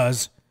he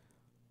does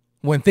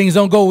when things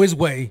don't go his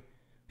way.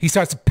 He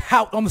starts to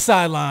pout on the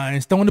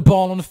sidelines, throwing the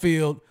ball on the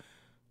field,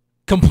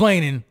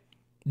 complaining.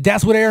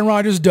 That's what Aaron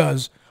Rodgers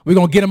does. We're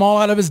going to get him all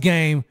out of his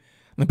game.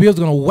 And the Bills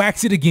are going to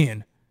wax it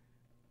again.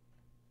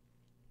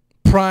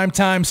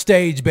 primetime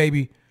stage,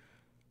 baby.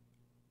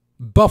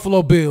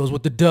 Buffalo Bills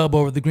with the dub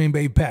over the Green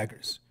Bay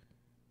Packers.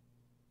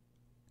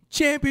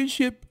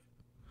 Championship.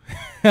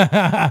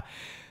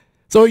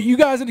 So you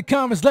guys in the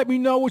comments, let me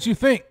know what you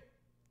think.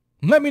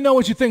 Let me know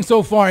what you think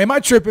so far. Am I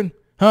tripping?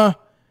 Huh?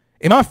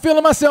 Am I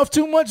feeling myself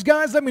too much,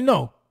 guys? Let me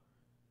know.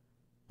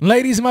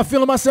 Ladies, am I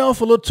feeling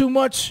myself a little too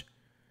much?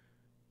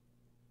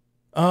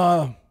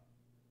 Man,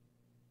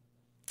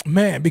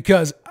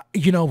 because,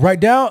 you know,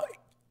 right now,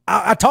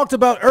 I talked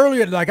about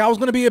earlier, like I was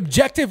going to be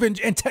objective and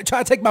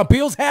try to take my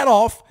Bills hat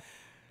off.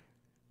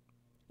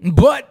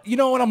 But, you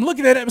know, when I'm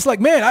looking at it, it's like,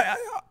 man,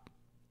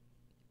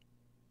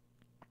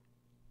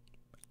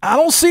 I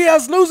don't see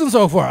us losing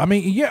so far. I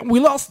mean, yeah, we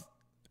lost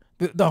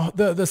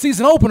the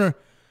season opener,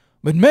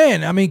 but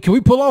man, I mean, can we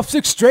pull off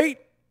 6 straight?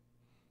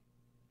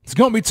 It's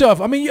going to be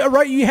tough. I mean, yeah,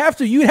 right. You have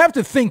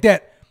to think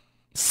that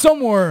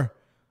somewhere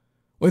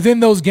within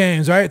those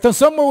games, right?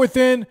 Somewhere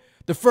within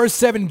the first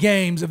 7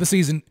 games of the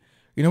season,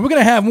 you know, we're going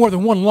to have more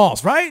than one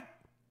loss, right?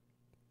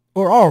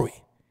 Or are we?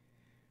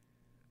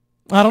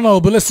 I don't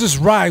know, but let's just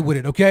ride with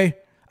it, okay?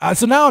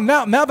 So now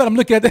that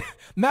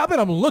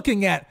I'm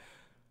looking at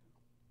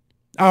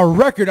our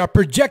record, our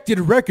projected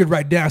record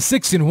right now,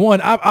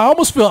 6-1, I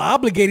almost feel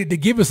obligated to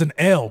give us an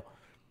L,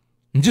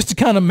 just to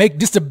kind of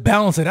just to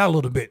balance it out a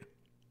little bit.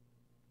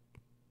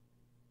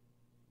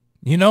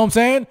 You know what I'm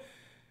saying?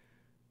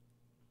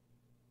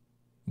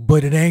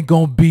 But it ain't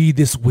gonna be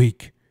this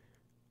week,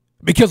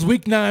 because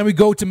week 9 we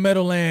go to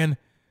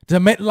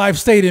MetLife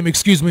Stadium,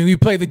 we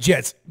play the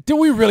Jets. Do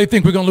we really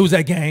think we're gonna lose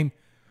that game?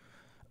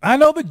 I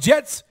know the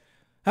Jets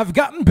have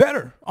gotten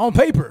better on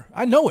paper.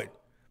 I know it.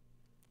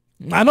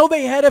 I know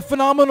they had a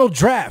phenomenal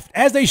draft,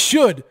 as they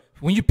should.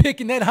 When you're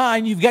picking that high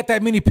and you've got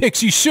that many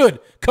picks, you should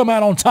come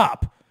out on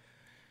top.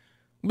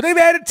 But they've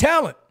added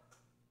talent.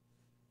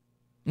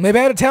 They've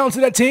added talent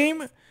to that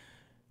team.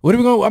 What are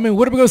we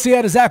going to see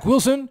out of Zach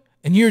Wilson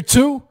in year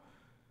 2?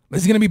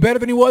 Is he going to be better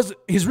than he was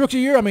his rookie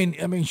year? I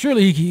mean,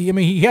 surely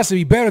he has to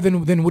be better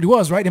than what he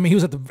was, right? I mean, he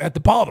was at the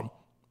bottom.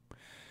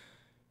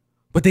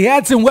 But they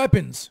add some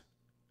weapons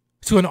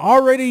to an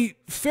already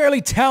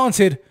fairly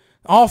talented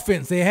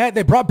offense.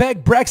 They brought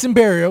back Braxton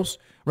Berrios,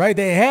 right?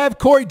 They have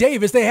Corey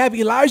Davis. They have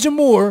Elijah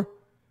Moore,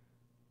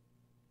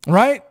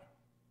 right?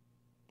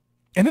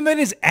 And then they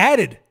just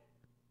added.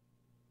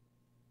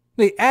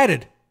 They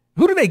added.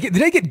 Who did they get?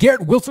 Did they get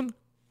Garrett Wilson?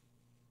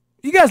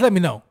 You guys let me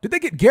know. Did they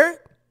get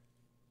Garrett?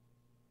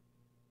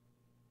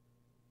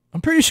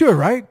 I'm pretty sure,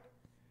 right?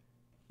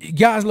 You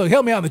guys, look,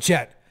 help me out in the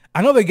chat.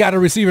 I know they got a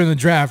receiver in the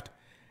draft,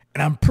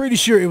 and I'm pretty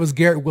sure it was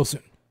Garrett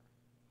Wilson.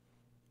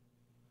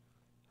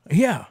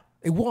 Yeah,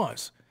 it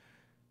was.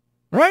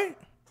 Right?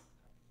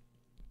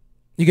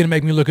 You're going to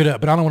make me look it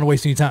up, but I don't want to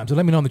waste any time. So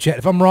let me know in the chat.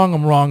 If I'm wrong,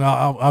 I'm wrong.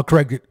 I'll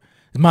correct it.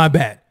 It's my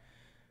bad.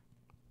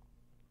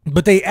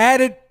 But they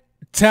added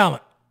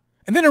talent.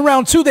 And then in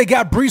round 2, they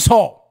got Breece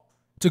Hall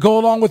to go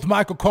along with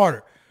Michael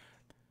Carter.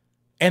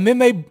 And then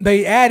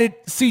they added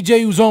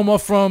C.J.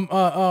 Uzomah from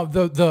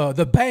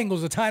the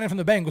Bengals, the tight end from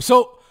the Bengals.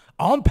 So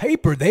on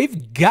paper,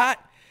 they've got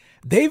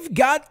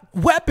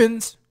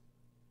weapons.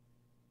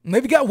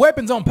 They've got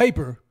weapons on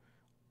paper.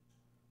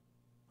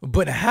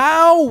 But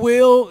how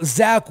will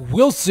Zach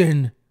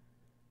Wilson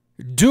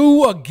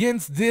do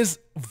against this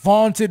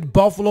vaunted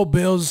Buffalo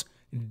Bills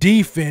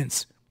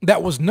defense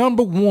that was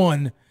number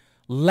 1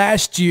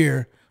 last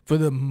year for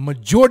the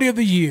majority of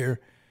the year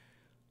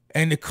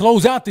and to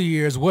close out the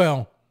year as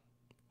well,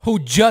 who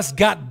just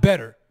got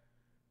better,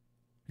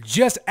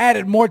 just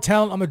added more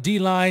talent on the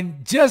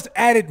D-line, just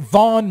added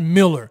Von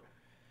Miller,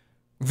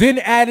 then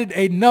added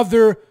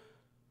another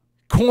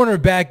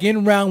cornerback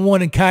in round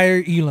 1 in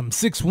Kyer Elam,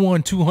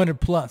 6'1",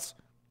 200 plus.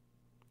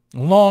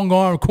 Long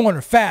arm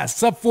corner, fast,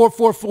 sub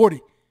 4.40.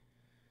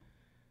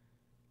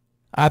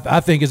 I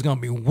think it's going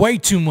to be way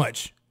too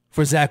much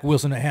for Zach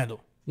Wilson to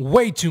handle.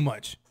 Way too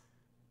much.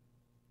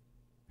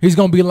 He's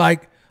going to be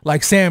like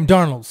Sam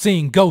Darnold,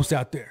 seeing ghosts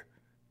out there.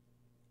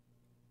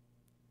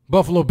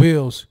 Buffalo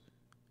Bills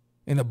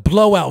in a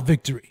blowout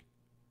victory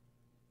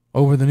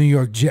over the New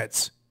York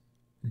Jets.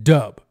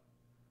 Dub.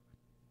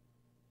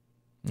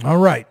 All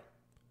right.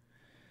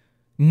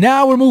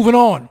 Now we're moving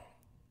on.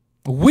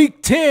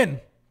 Week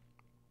 10.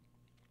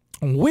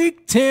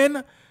 Week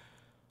 10,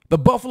 the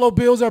Buffalo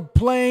Bills are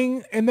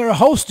playing and they're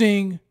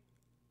hosting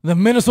the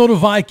Minnesota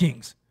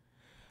Vikings.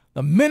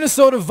 The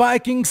Minnesota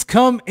Vikings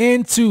come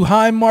into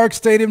Highmark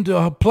Stadium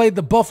to play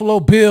the Buffalo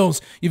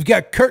Bills. You've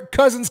got Kirk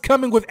Cousins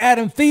coming with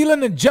Adam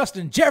Thielen and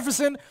Justin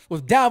Jefferson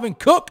with Dalvin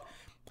Cook,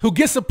 who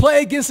gets to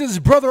play against his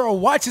brother or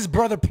watch his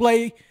brother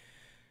play,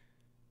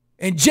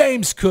 and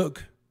James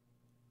Cook.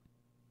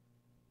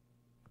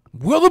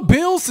 Will the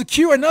Bills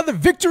secure another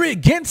victory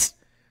against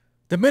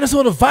the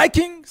Minnesota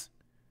Vikings?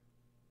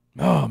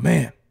 Oh,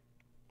 man.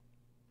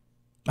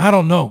 I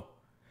don't know.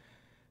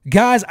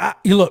 Guys,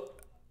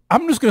 look,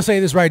 I'm just going to say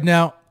this right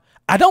now.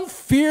 I don't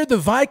fear the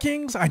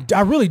Vikings. I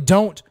really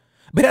don't.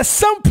 But at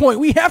some point,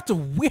 we have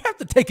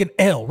to take an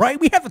L, right?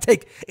 We have to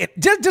take it.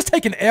 Just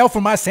take an L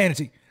for my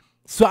sanity,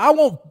 so I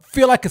won't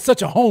feel like it's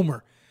such a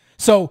homer.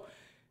 So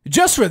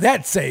just for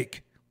that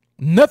sake,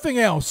 Nothing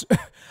else.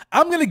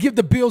 I'm going to give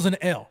the Bills an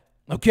L,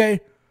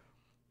 okay?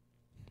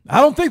 I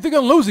don't think they're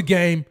going to lose a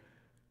game,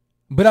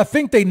 but I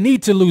think they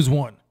need to lose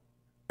one,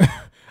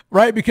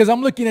 right? Because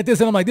I'm looking at this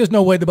and I'm like, there's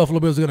no way the Buffalo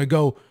Bills are going to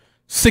go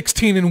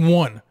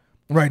 16-1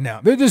 right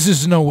now. There's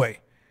just no way.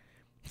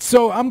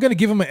 So I'm going to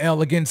give them an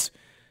L against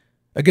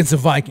the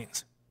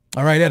Vikings,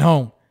 all right, at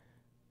home.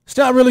 It's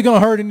not really going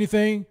to hurt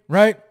anything,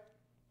 right?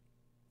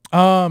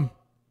 We're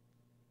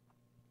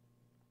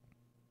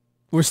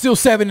still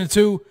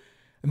 7-2.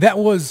 That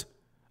was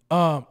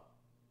an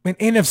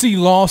NFC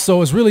loss,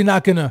 so it's really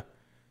not going to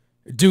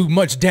do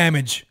much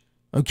damage,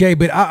 okay?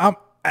 But I'm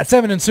at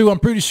 7-2. I'm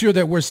pretty sure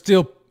that we're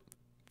still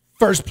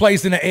first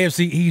place in the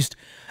AFC East,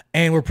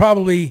 and we're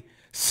probably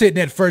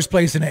sitting at first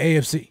place in the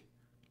AFC,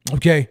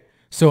 okay?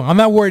 So I'm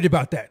not worried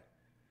about that.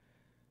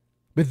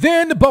 But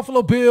then the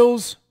Buffalo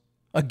Bills,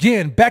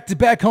 again,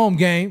 back-to-back home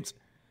games,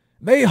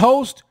 they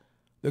host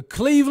the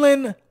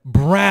Cleveland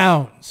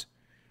Browns.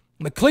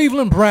 The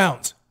Cleveland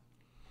Browns.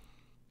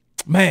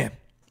 Man,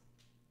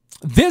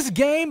 this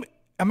game,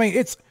 I mean,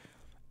 it's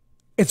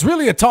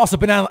really a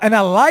toss-up, and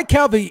I like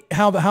how the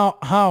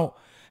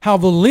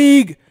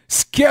league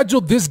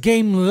scheduled this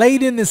game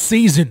late in the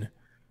season.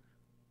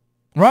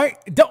 Right?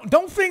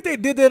 Don't think they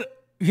did that,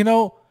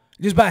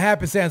 just by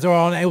happenstance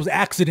or it was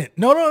accident.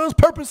 No, it was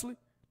purposely.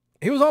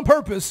 It was on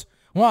purpose.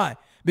 Why?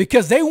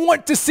 Because they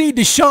want to see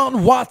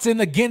Deshaun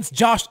Watson against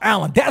Josh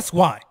Allen. That's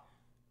why.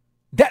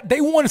 That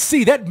they want to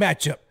see that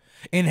matchup.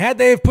 And had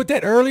they have put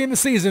that early in the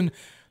season,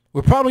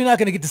 we're probably not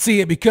going to get to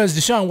see it because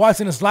Deshaun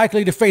Watson is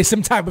likely to face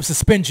some type of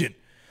suspension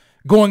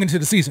going into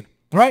the season,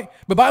 right?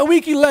 But by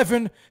week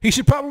 11, he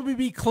should probably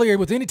be cleared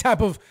with any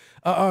type of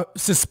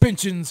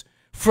suspensions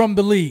from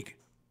the league.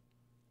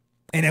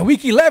 And at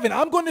week 11,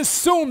 I'm going to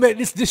assume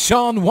that it's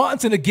Deshaun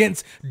Watson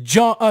against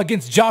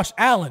Josh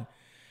Allen.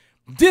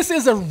 This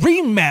is a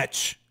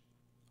rematch.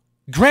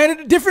 Granted,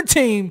 a different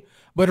team,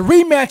 but a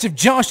rematch of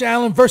Josh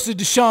Allen versus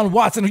Deshaun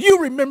Watson.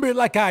 You remember it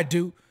like I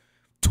do.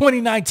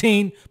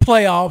 2019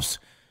 playoffs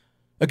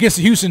against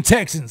the Houston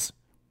Texans.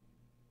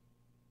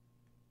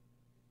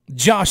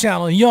 Josh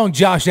Allen, young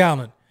Josh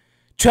Allen,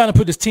 trying to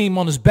put his team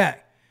on his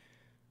back.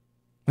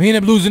 He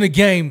ended up losing the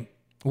game,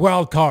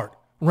 wild card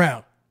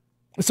round.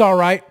 It's all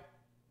right.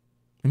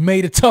 It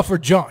made it tough for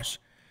Josh.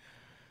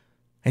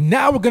 And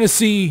now we're going to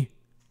see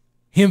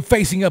him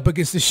facing up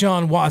against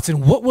Deshaun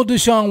Watson. What will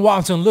Deshaun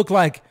Watson look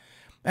like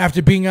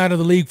after being out of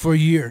the league for a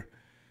year?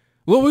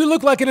 What will he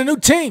look like in a new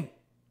team?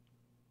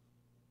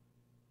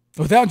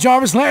 Without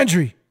Jarvis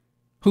Landry,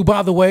 who,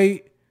 by the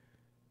way,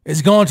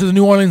 is gone to the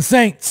New Orleans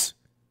Saints.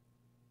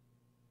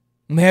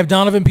 And they have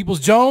Donovan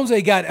Peoples-Jones.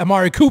 They got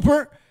Amari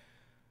Cooper.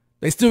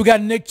 They still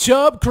got Nick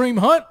Chubb, Kareem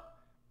Hunt.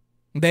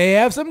 They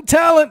have some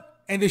talent.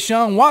 And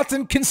Deshaun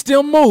Watson can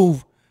still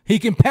move. He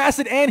can pass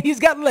it, and he's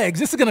got legs.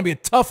 This is going to be a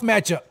tough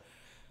matchup.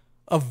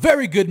 A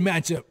very good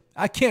matchup.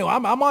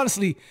 I'm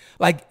honestly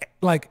like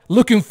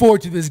looking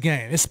forward to this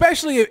game,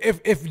 especially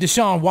if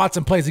Deshaun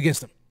Watson plays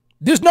against him.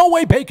 There's no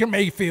way Baker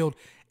Mayfield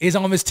is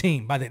on this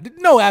team by then.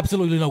 No,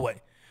 absolutely no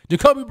way.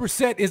 Jacoby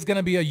Brissett is going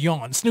to be a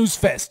yawn, snooze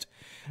fest.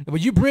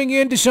 But you bring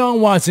in Deshaun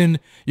Watson,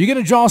 you're going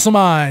to draw some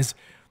eyes,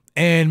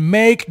 and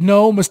make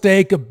no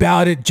mistake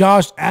about it,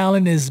 Josh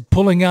Allen is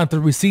pulling out the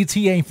receipts.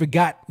 He ain't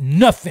forgot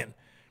nothing.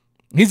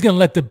 He's going to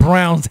let the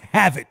Browns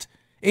have it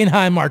in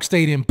Highmark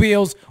Stadium.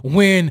 Bills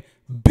win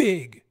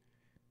big.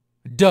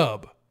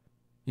 Dub.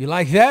 You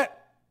like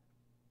that?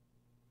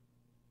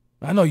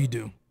 I know you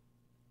do.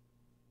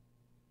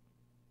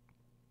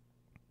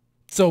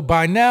 So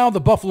by now,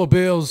 the Buffalo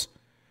Bills,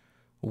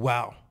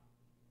 wow,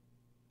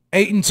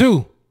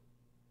 8-2.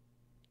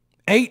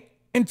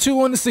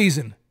 8-2 on the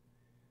season.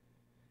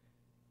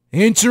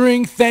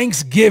 Entering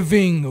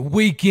Thanksgiving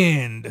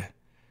weekend.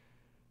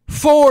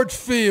 Ford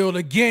Field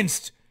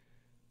against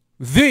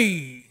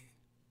the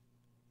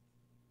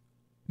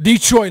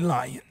Detroit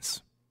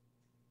Lions.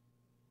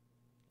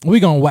 We're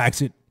going to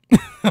wax it.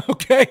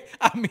 Okay?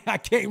 I mean, I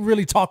can't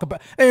really talk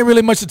about, there ain't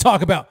really much to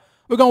talk about.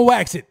 We're going to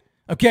wax it.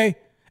 Okay?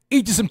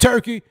 Eat you some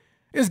turkey.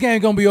 This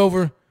game going to be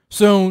over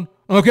soon.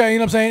 Okay? You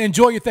know what I'm saying?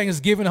 Enjoy your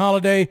Thanksgiving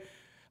holiday.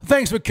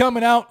 Thanks for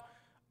coming out.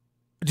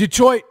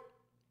 Detroit,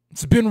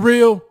 it's been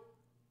real.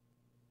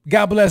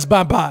 God bless.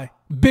 Bye-bye.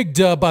 Big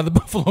dub by the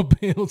Buffalo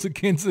Bills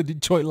against the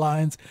Detroit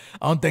Lions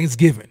on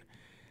Thanksgiving.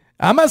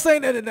 I'm not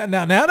saying that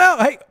now.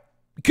 Hey,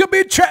 it could be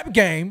a trap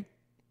game.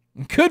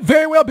 It could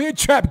very well be a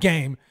trap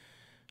game.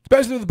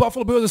 Especially if the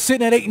Buffalo Bills are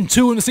sitting at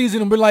 8-2 in the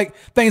season and we're like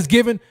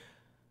Thanksgiving.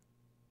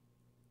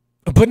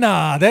 But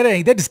nah,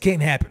 that just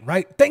can't happen,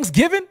 right?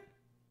 Thanksgiving?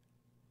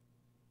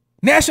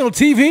 National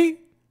TV?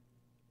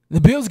 The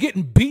Bills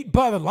getting beat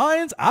by the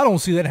Lions? I don't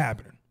see that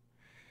happening.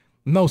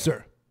 No,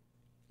 sir.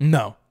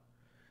 No.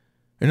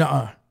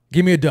 Nuh-uh.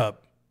 Give me a dub.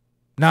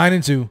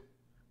 9-2.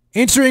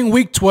 Entering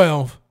week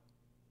 12.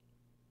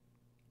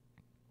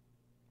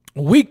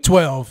 Week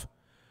 12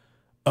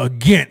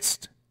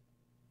 against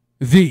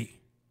the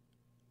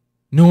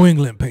New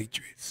England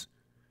Patriots.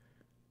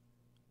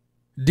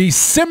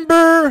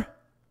 December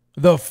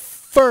the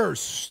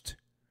 1st.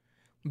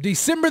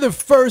 December the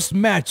 1st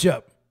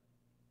matchup.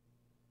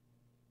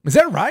 Is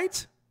that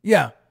right?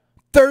 Yeah.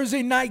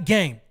 Thursday night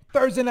game.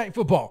 Thursday night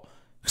football.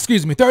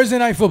 Excuse me. Thursday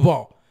night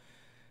football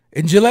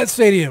in Gillette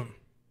Stadium.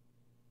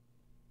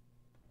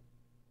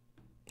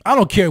 I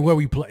don't care where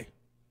we play.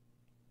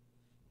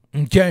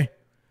 Okay?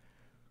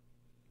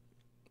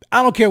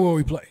 I don't care where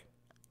we play.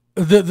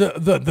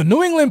 The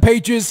New England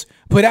Patriots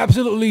put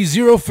absolutely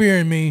zero fear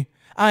in me.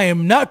 I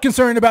am not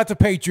concerned about the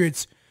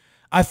Patriots.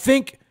 I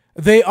think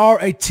they are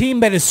a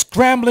team that is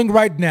scrambling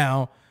right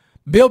now.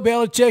 Bill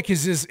Belichick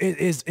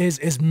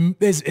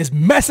is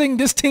messing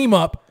this team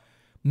up.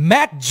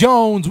 Mac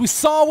Jones, we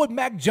saw what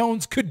Mac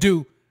Jones could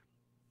do,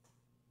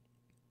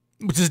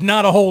 which is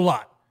not a whole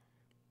lot.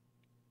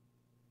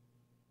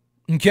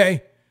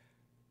 Okay?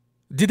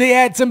 Did they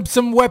add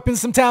some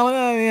weapons, some talent?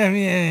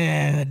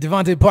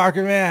 Devontae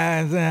Parker,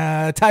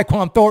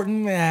 Tyquan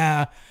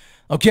Thornton,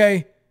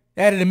 okay?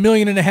 Added 1.5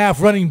 million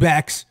running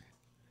backs,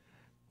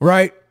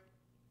 right?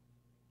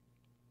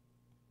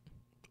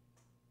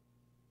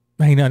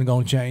 Ain't nothing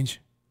going to change.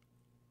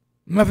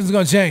 Nothing's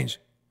going to change.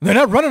 They're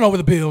not running over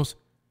the Bills.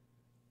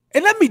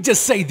 And let me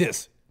just say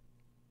this.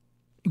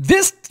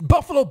 This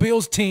Buffalo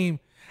Bills team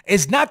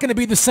is not going to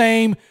be the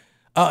same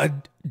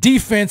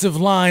defensive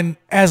line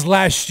as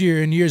last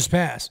year and years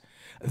past.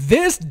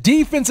 This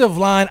defensive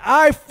line,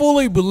 I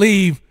fully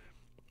believe,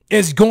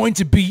 is going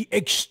to be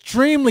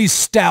extremely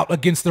stout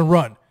against the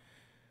run.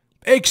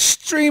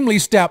 Extremely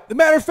stout. As a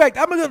matter of fact,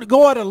 I'm going to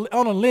go out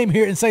on a limb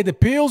here and say the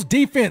Bills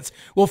defense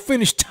will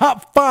finish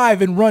top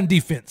 5 in run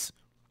defense.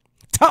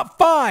 Top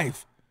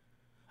 5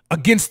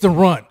 against the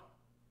run.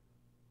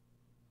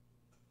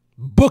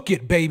 Book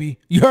it, baby.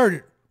 You heard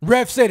it.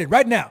 Ref said it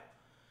right now.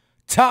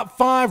 Top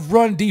 5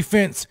 run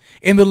defense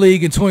in the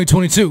league in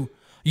 2022.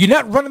 You're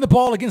not running the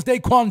ball against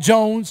Daquan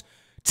Jones,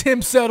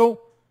 Tim Settle,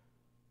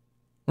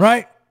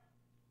 right?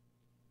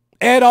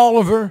 Ed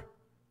Oliver.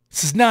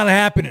 This is not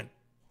happening.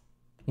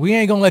 We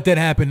ain't gonna let that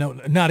happen. No,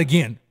 not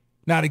again.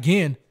 Not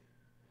again.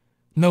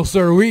 No,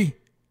 sir.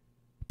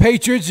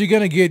 Patriots, you're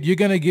gonna get your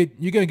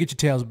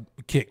tails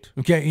kicked,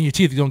 okay? And your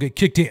teeth are gonna get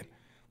kicked in.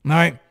 All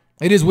right?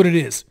 It is what it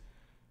is.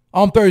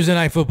 On Thursday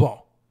Night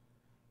Football.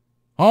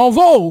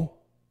 Although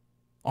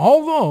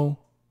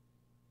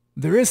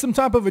there is some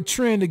type of a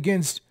trend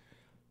against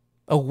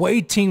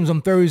away teams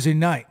on Thursday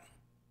night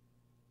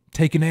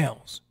taking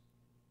L's.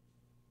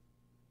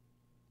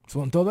 Just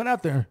want to throw that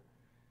out there.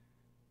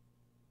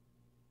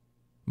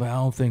 But I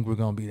don't think we're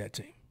going to be that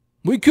team.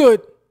 We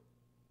could.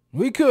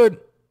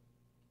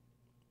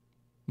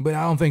 But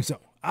I don't think so.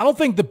 I don't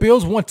think the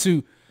Bills want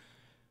to.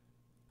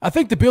 I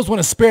think the Bills want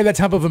to spare that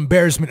type of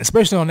embarrassment,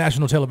 especially on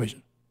national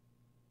television.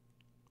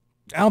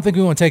 I don't think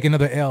we want to take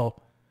another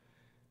L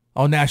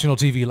on national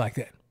TV like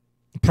that.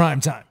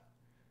 Prime time.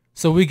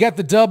 So we got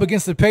the dub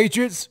against the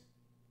Patriots.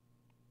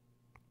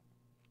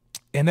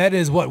 And that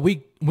is what,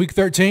 week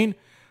 13,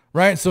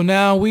 right? So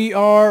now we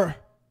are,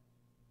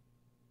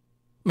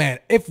 man,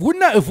 if we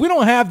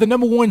don't have the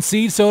number 1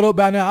 seed Soto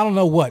by now, I don't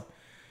know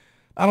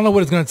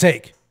what it's going to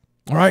take.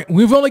 All right.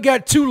 We've only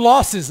got 2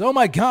 losses. Oh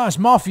my gosh,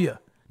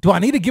 Mafia. Do I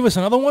need to give us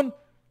another one?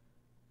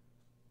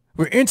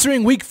 We're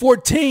entering week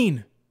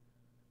 14.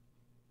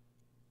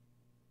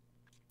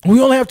 We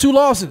only have 2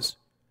 losses.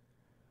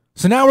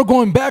 So now we're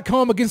going back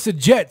home against the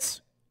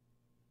Jets.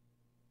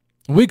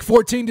 Week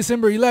 14,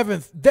 December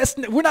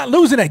 11th. We're not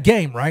losing that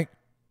game, right?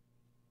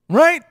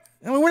 Right?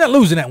 I mean, we're not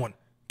losing that one.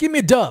 Give me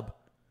a dub.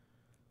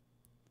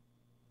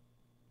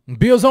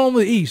 Bills on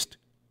the East.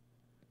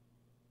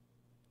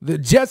 The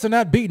Jets are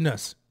not beating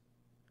us.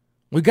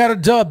 We got a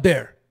dub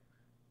there.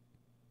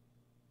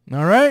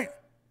 All right?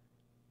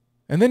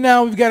 And then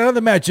now we've got another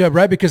matchup,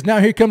 right? Because now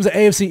here comes the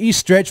AFC East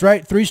stretch,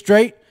 right? 3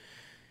 straight.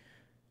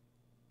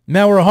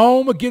 Now we're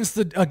home against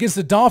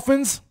the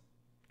Dolphins.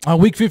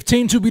 Week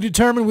 15 to be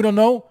determined. We don't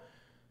know.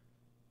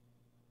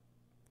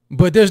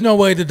 But there's no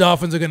way the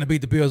Dolphins are going to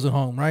beat the Bills at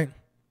home, right?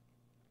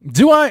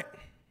 Do I?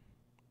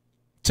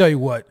 Tell you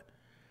what.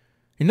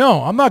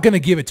 No, I'm not going to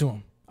give it to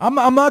them.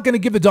 I'm not going to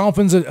give the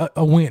Dolphins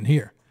a win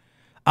here.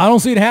 I don't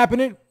see it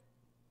happening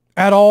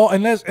at all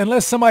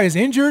unless somebody's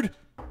injured.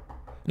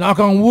 Knock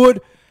on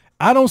wood.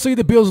 I don't see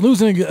the Bills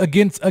losing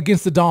against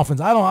the Dolphins.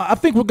 I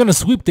think we're going to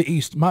sweep the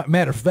East.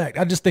 Matter of fact,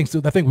 I just think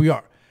so. I think we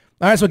are.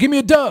 All right, so give me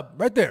a dub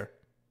right there.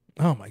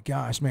 Oh my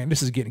gosh, man,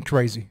 this is getting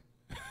crazy.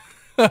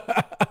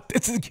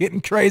 This is getting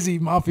crazy,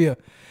 Mafia.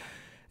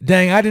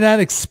 Dang, I did not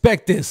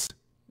expect this.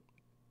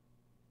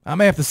 I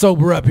may have to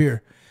sober up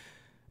here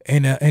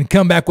and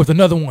come back with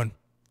another one.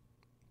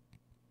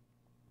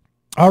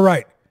 All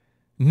right,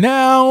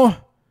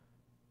 now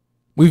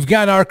we've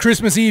got our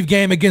Christmas Eve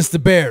game against the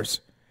Bears.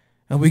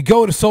 And we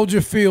go to Soldier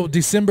Field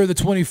December the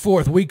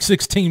 24th, Week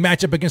 16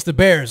 matchup against the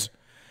Bears.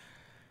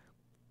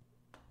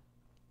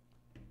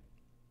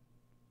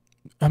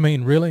 I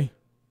mean, really?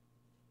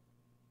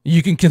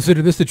 You can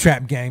consider this a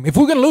trap game. If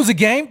we're going to lose a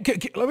game,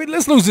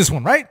 let's lose this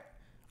one, right?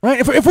 Right?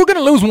 If we're going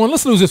to lose one,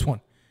 let's lose this one.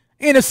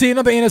 Another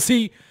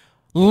NFC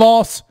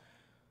loss.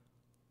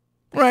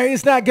 Right?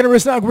 It's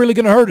not really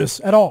going to hurt us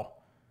at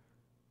all.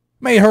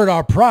 May hurt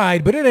our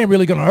pride, but it ain't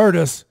really going to hurt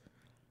us.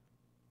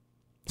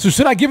 So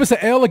should I give us an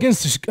L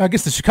against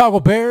the Chicago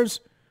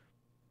Bears?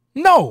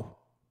 No,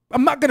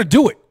 I'm not going to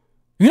do it.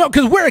 You know,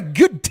 because we're a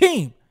good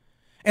team.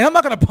 And I'm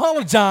not going to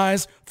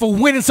apologize for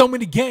winning so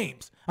many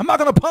games. I'm not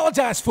going to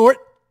apologize for it.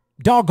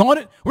 Doggone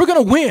it. We're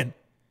going to win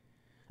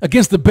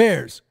against the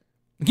Bears.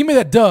 Give me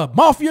that dub.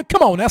 Mafia,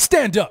 come on now,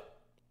 stand up.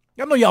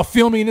 I know y'all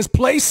feel me in this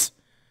place.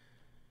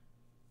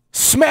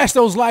 Smash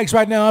those likes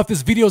right now if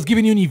this video is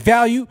giving you any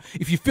value.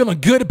 If you're feeling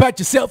good about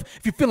yourself.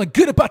 If you're feeling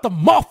good about the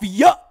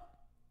Mafia.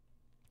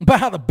 About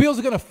how the Bills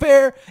are going to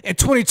fare in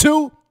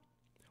 22.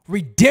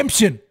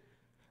 Redemption.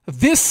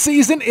 This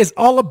season is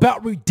all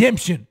about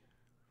redemption.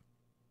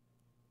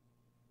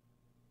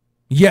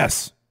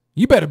 Yes,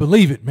 you better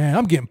believe it, man.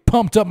 I'm getting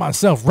pumped up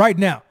myself right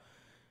now.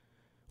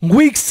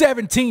 Week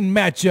 17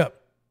 matchup.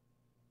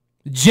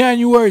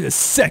 January the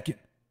 2nd.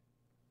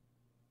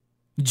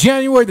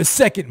 January the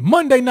 2nd,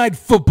 Monday Night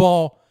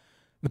Football.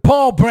 The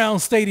Paul Brown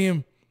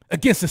Stadium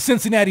against the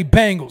Cincinnati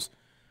Bengals.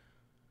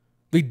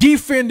 The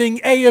defending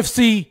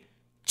AFC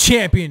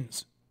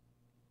champions.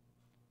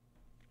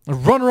 A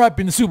runner-up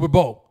in the Super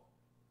Bowl.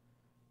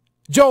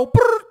 Joe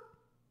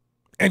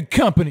and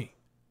company.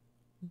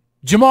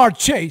 Jamar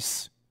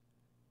Chase,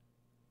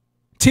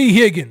 T.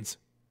 Higgins,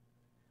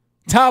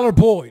 Tyler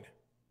Boyd.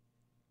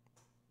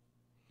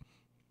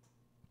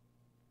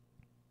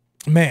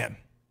 Man,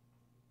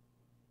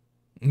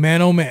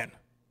 oh man.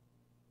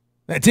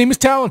 That team is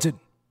talented.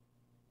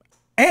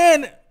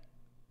 And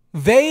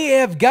they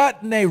have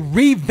gotten a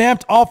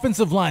revamped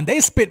offensive line.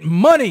 They spent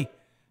money,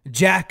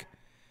 Jack,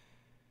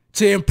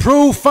 to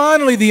improve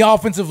finally the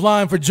offensive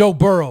line for Joe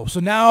Burrow. So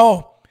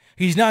now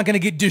he's not going to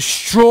get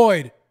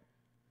destroyed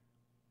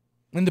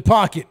in the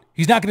pocket.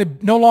 He's not going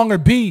to no longer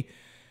be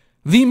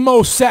the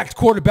most sacked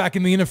quarterback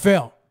in the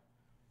NFL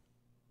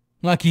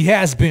like he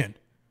has been.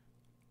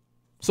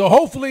 So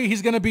hopefully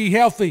he's going to be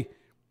healthy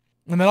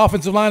and that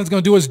offensive line is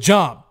going to do his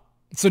job.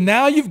 So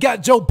now you've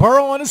got Joe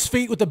Burrow on his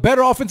feet with a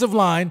better offensive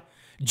line,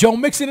 Joe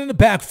Mixon in the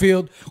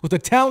backfield with the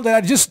talent that I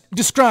just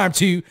described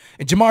to you,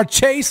 and Jamar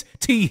Chase,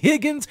 T.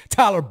 Higgins,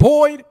 Tyler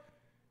Boyd.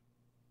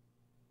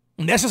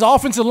 And that's his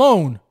offense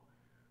alone.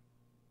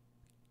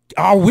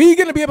 Are we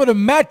going to be able to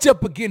match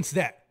up against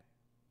that?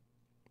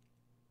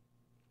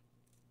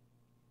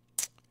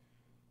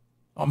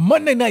 On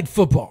Monday Night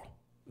Football,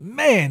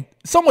 man,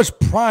 so much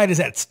pride is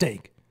at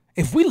stake.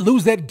 If we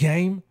lose that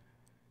game,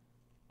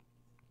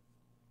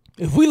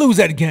 we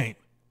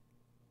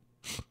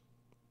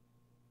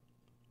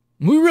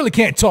really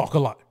can't talk a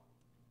lot.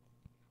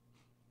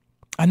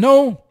 I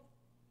know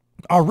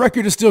our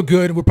record is still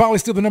good. We're probably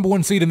still the number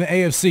 1 seed in the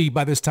AFC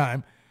by this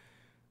time.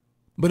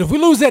 But if we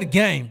lose that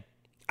game,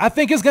 I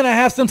think it's going to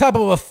have some type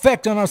of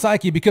effect on our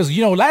psyche because,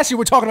 you know, last year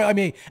we're talking about,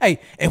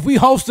 if we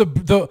hosted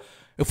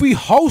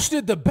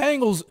the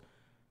Bengals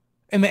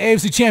in the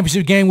AFC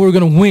Championship game, we were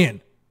going to win.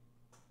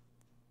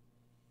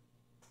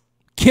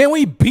 Can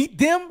we beat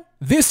them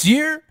this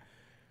year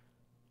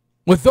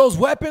with those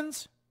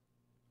weapons?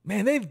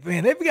 Man,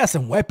 they've got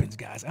some weapons,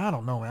 guys. I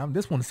don't know, man.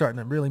 This one's starting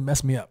to really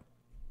mess me up.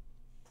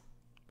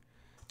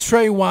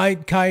 Trey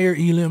White, Kyer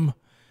Elam,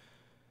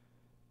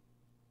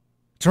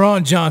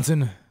 Teron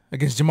Johnson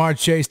against Jamar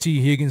Chase, T.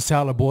 Higgins,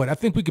 Tyler Boyd. I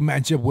think we can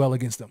match up well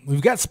against them.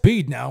 We've got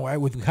speed now, right,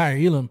 with Kyer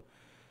Elam.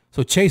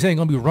 So Chase ain't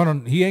gonna be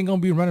running. He ain't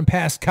gonna be running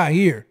past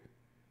Kyer.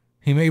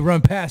 He may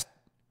run past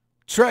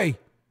Trey.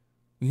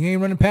 He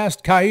ain't running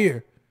past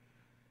Kyer.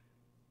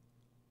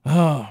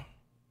 Oh,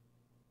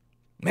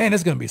 man,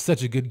 it's gonna be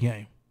such a good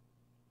game.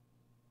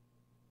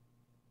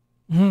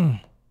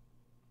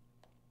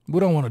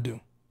 What do I want to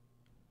do?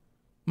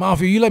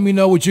 Mafia, you let me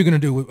know what you're gonna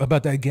do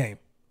about that game.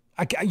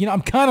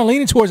 I'm kind of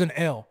leaning towards an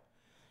L.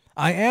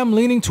 I am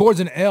leaning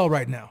towards an L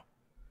right now.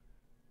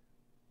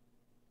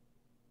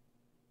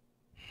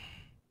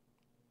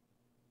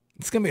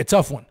 It's going to be a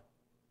tough one.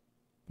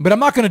 But I'm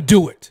not going to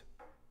do it.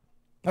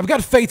 I've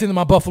got faith in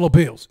my Buffalo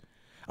Bills.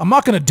 I'm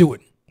not going to do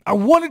it. I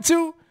wanted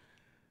to,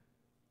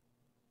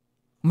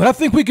 but I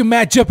think we can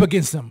match up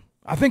against them.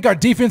 I think our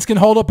defense can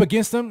hold up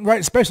against them, right?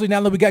 Especially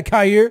now that we got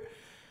Kyer.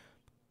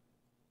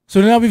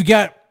 So now we've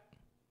got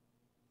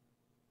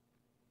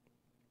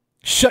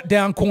shut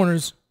down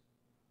corners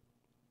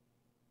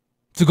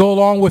to go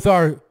along with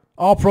our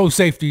all-pro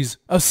safeties,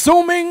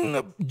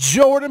 assuming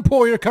Jordan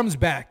Poyer comes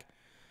back.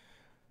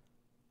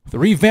 The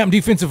revamped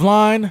defensive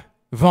line,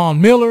 Von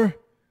Miller,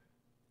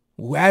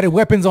 who added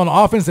weapons on the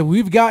offense that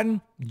we've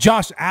gotten,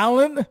 Josh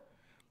Allen,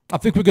 I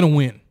think we're going to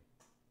win.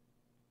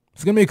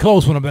 It's going to be a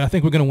close one, but I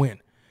think we're going to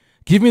win.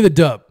 Give me the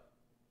dub.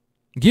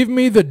 Give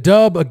me the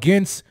dub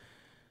against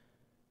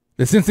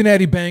the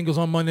Cincinnati Bengals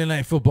on Monday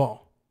Night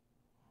Football.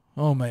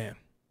 Oh, man.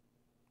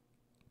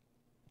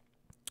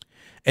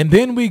 And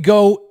then we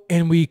go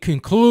and we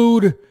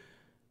conclude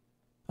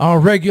our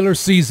regular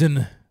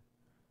season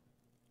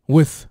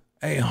with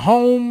a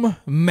home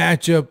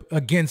matchup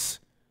against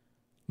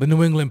the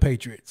New England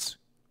Patriots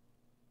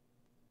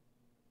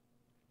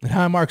at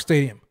Highmark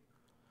Stadium.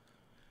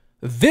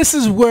 This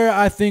is where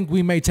I think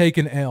we may take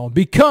an L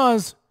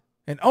because,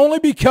 and only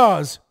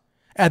because,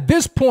 at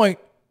this point,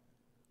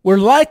 we're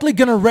likely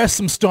going to rest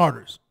some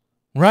starters,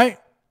 right?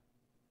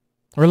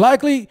 We're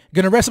likely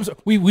going to rest some.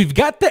 We've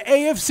got the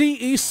AFC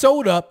East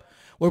sewed up.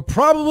 We're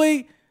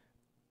probably,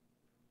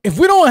 if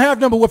we don't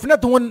have if we're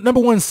not the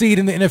number one seed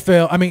in the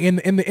NFL, I mean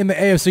in the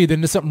AFC,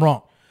 then there's something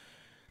wrong.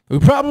 We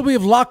probably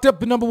have locked up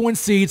the number one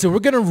seed, so we're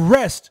going to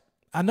rest.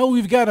 I know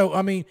we've got to.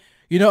 I mean,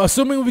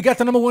 assuming we got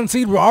the number one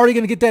seed, we're already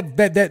going to get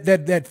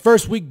that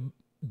first week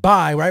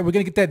bye, right? We're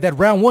going to get that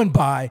round one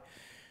bye.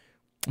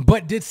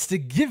 But just to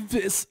give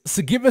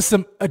us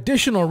some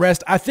additional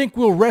rest, I think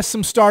we'll rest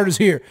some starters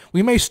here.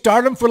 We may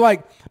start them for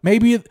like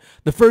maybe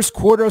the first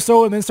quarter or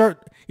so, and then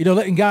start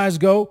letting guys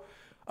go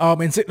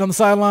and sitting on the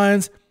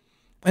sidelines.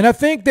 And I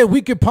think that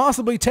we could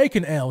possibly take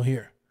an L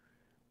here.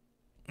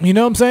 You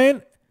know what I'm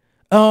saying?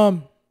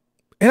 And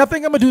I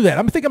think I'm gonna do that.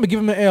 I think I'm gonna give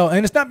them an L,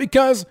 and it's not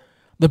because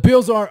the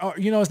Bills are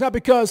it's not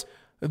because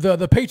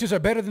the Patriots are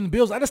better than the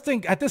Bills. I just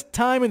think at this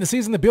time in the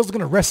season, the Bills are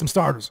gonna rest some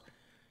starters,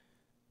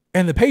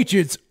 and the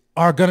Patriots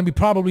are going to be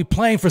probably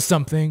playing for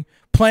something,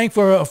 playing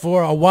for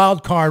a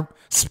wild card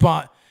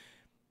spot,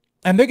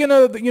 and they're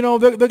gonna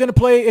they're gonna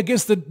play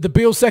against the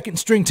Bills' second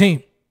string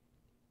team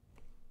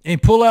and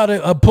pull out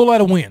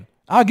a win.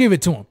 I'll give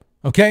it to them.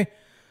 Okay,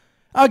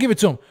 I'll give it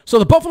to them. So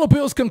the Buffalo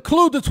Bills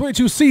conclude the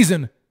 22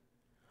 season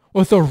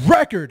with a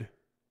record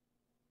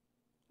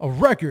of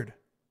 14-3.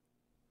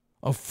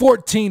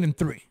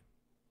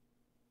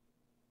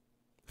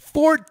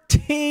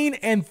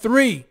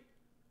 14-3.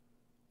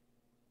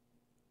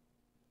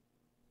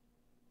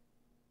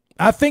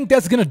 I think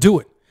that's going to do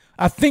it.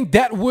 I think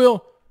that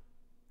will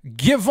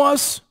give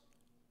us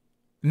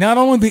not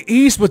only the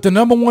East, but the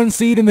number one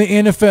seed in the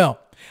NFL.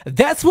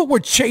 That's what we're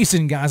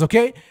chasing, guys,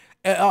 okay?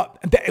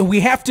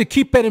 We have to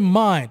keep that in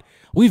mind.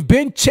 We've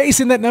been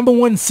chasing that number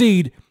one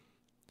seed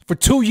for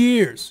 2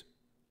 years,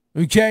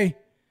 okay?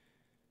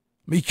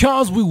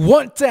 Because we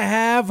want to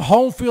have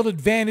home field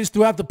advantage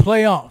throughout the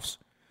playoffs.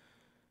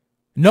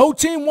 No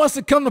team wants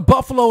to come to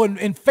Buffalo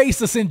and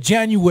face us in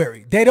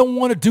January. They don't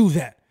want to do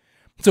that.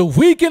 So if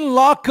we can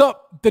lock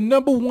up the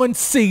number one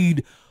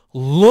seed,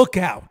 look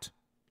out.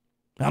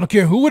 I don't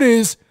care who it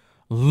is,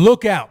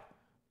 look out.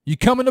 You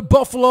coming to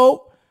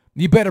Buffalo,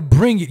 you better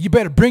bring it. You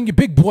better bring your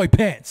big boy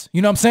pants.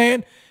 You know what I'm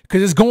saying?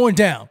 Because it's going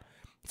down.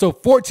 So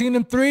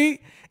 14-3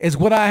 is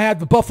what I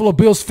had the Buffalo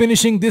Bills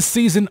finishing this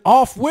season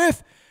off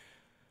with.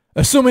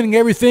 Assuming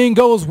everything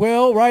goes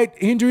well, right?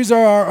 Injuries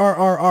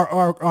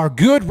are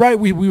good, right?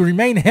 We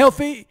remain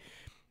healthy.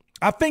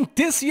 I think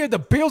this year the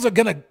Bills are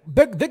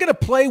they're gonna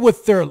play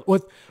with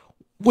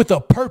a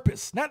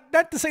purpose.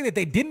 Not to say that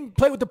they didn't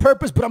play with the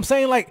purpose, but I'm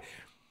saying like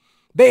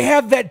they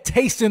have that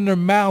taste in their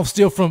mouth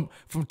still from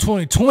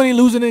 2020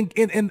 losing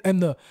in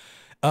the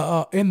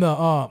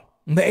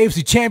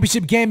AFC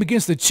Championship game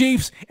against the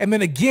Chiefs, and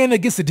then again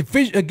against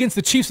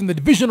the Chiefs in the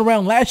divisional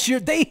round last year.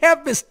 They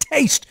have this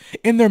taste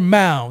in their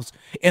mouths,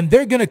 and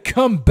they're gonna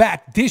come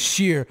back this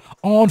year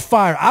on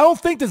fire. I don't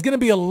think there's gonna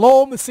be a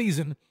lull in the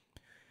season.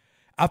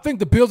 I think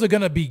the Bills are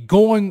going to be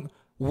going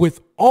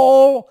with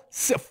all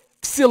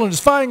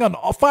cylinders, firing on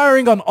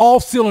all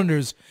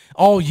cylinders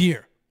all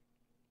year.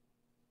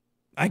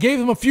 I gave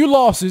them a few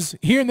losses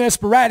here and there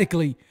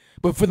sporadically,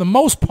 but for the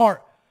most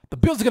part, the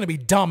Bills are going to be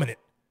dominant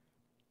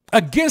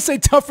against a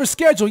tougher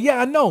schedule. Yeah,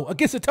 I know,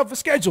 against a tougher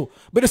schedule,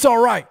 but it's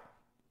all right.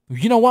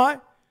 You know why?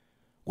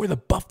 We're the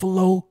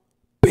Buffalo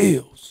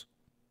Bills.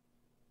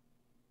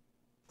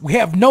 We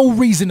have no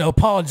reason to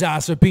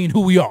apologize for being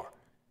who we are.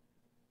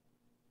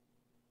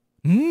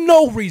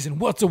 No reason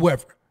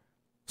whatsoever.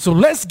 So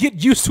let's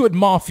get used to it,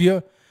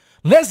 Mafia.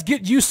 Let's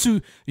get used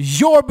to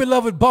your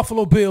beloved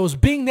Buffalo Bills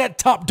being that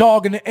top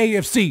dog in the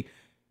AFC.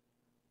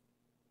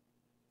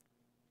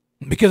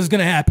 Because it's going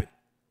to happen.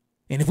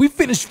 And if we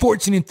finish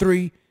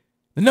 14-3,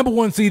 the number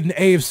one seed in the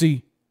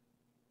AFC,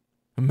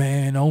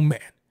 man, oh man,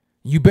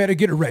 you better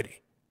get ready.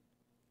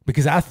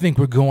 Because I think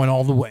we're going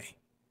all the way.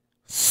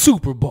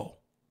 Super Bowl.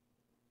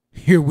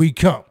 Here we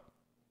come.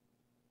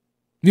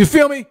 You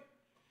feel me?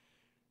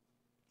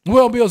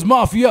 Well, Bills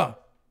Mafia,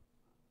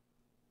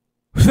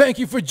 thank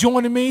you for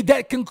joining me.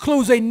 That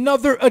concludes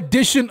another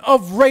edition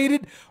of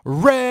Rated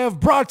Rev,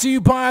 brought to you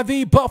by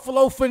the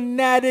Buffalo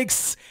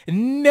Fanatics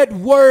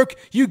Network.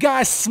 You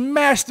guys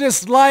smash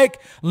this like.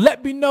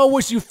 Let me know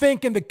what you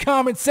think in the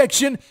comment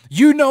section.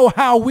 You know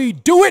how we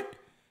do it.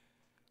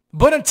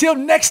 But until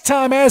next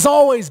time, as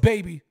always,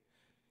 baby,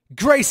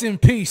 grace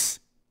and peace.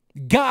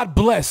 God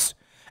bless.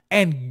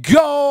 And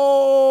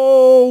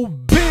go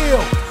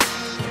Bills!